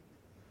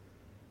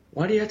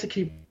 Why do you have to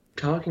keep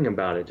talking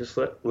about it. Just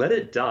let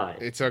it die.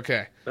 It's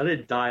okay. Let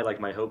it die like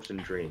my hopes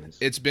and dreams.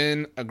 It's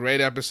been a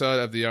great episode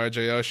of the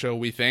RJO Show.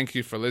 We thank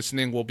you for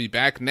listening. We'll be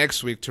back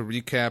next week to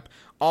recap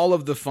all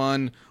of the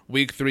fun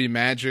Week 3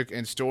 magic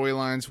and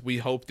storylines. We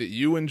hope that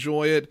you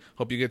enjoy it.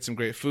 Hope you get some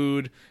great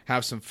food,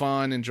 have some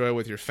fun, enjoy it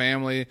with your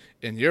family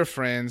and your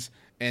friends.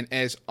 And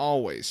as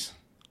always,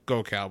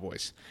 go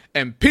Cowboys.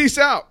 And peace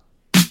out!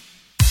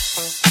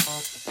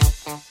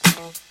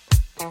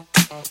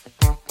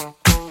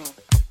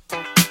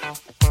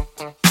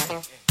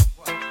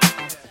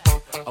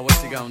 Oh,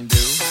 what you gonna do?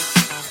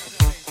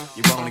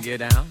 You wanna get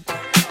down?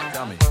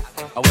 Tell me.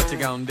 Oh, what you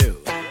gonna do?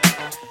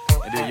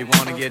 Do you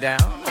wanna get down?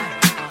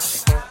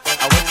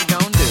 Oh, what you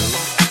gonna do?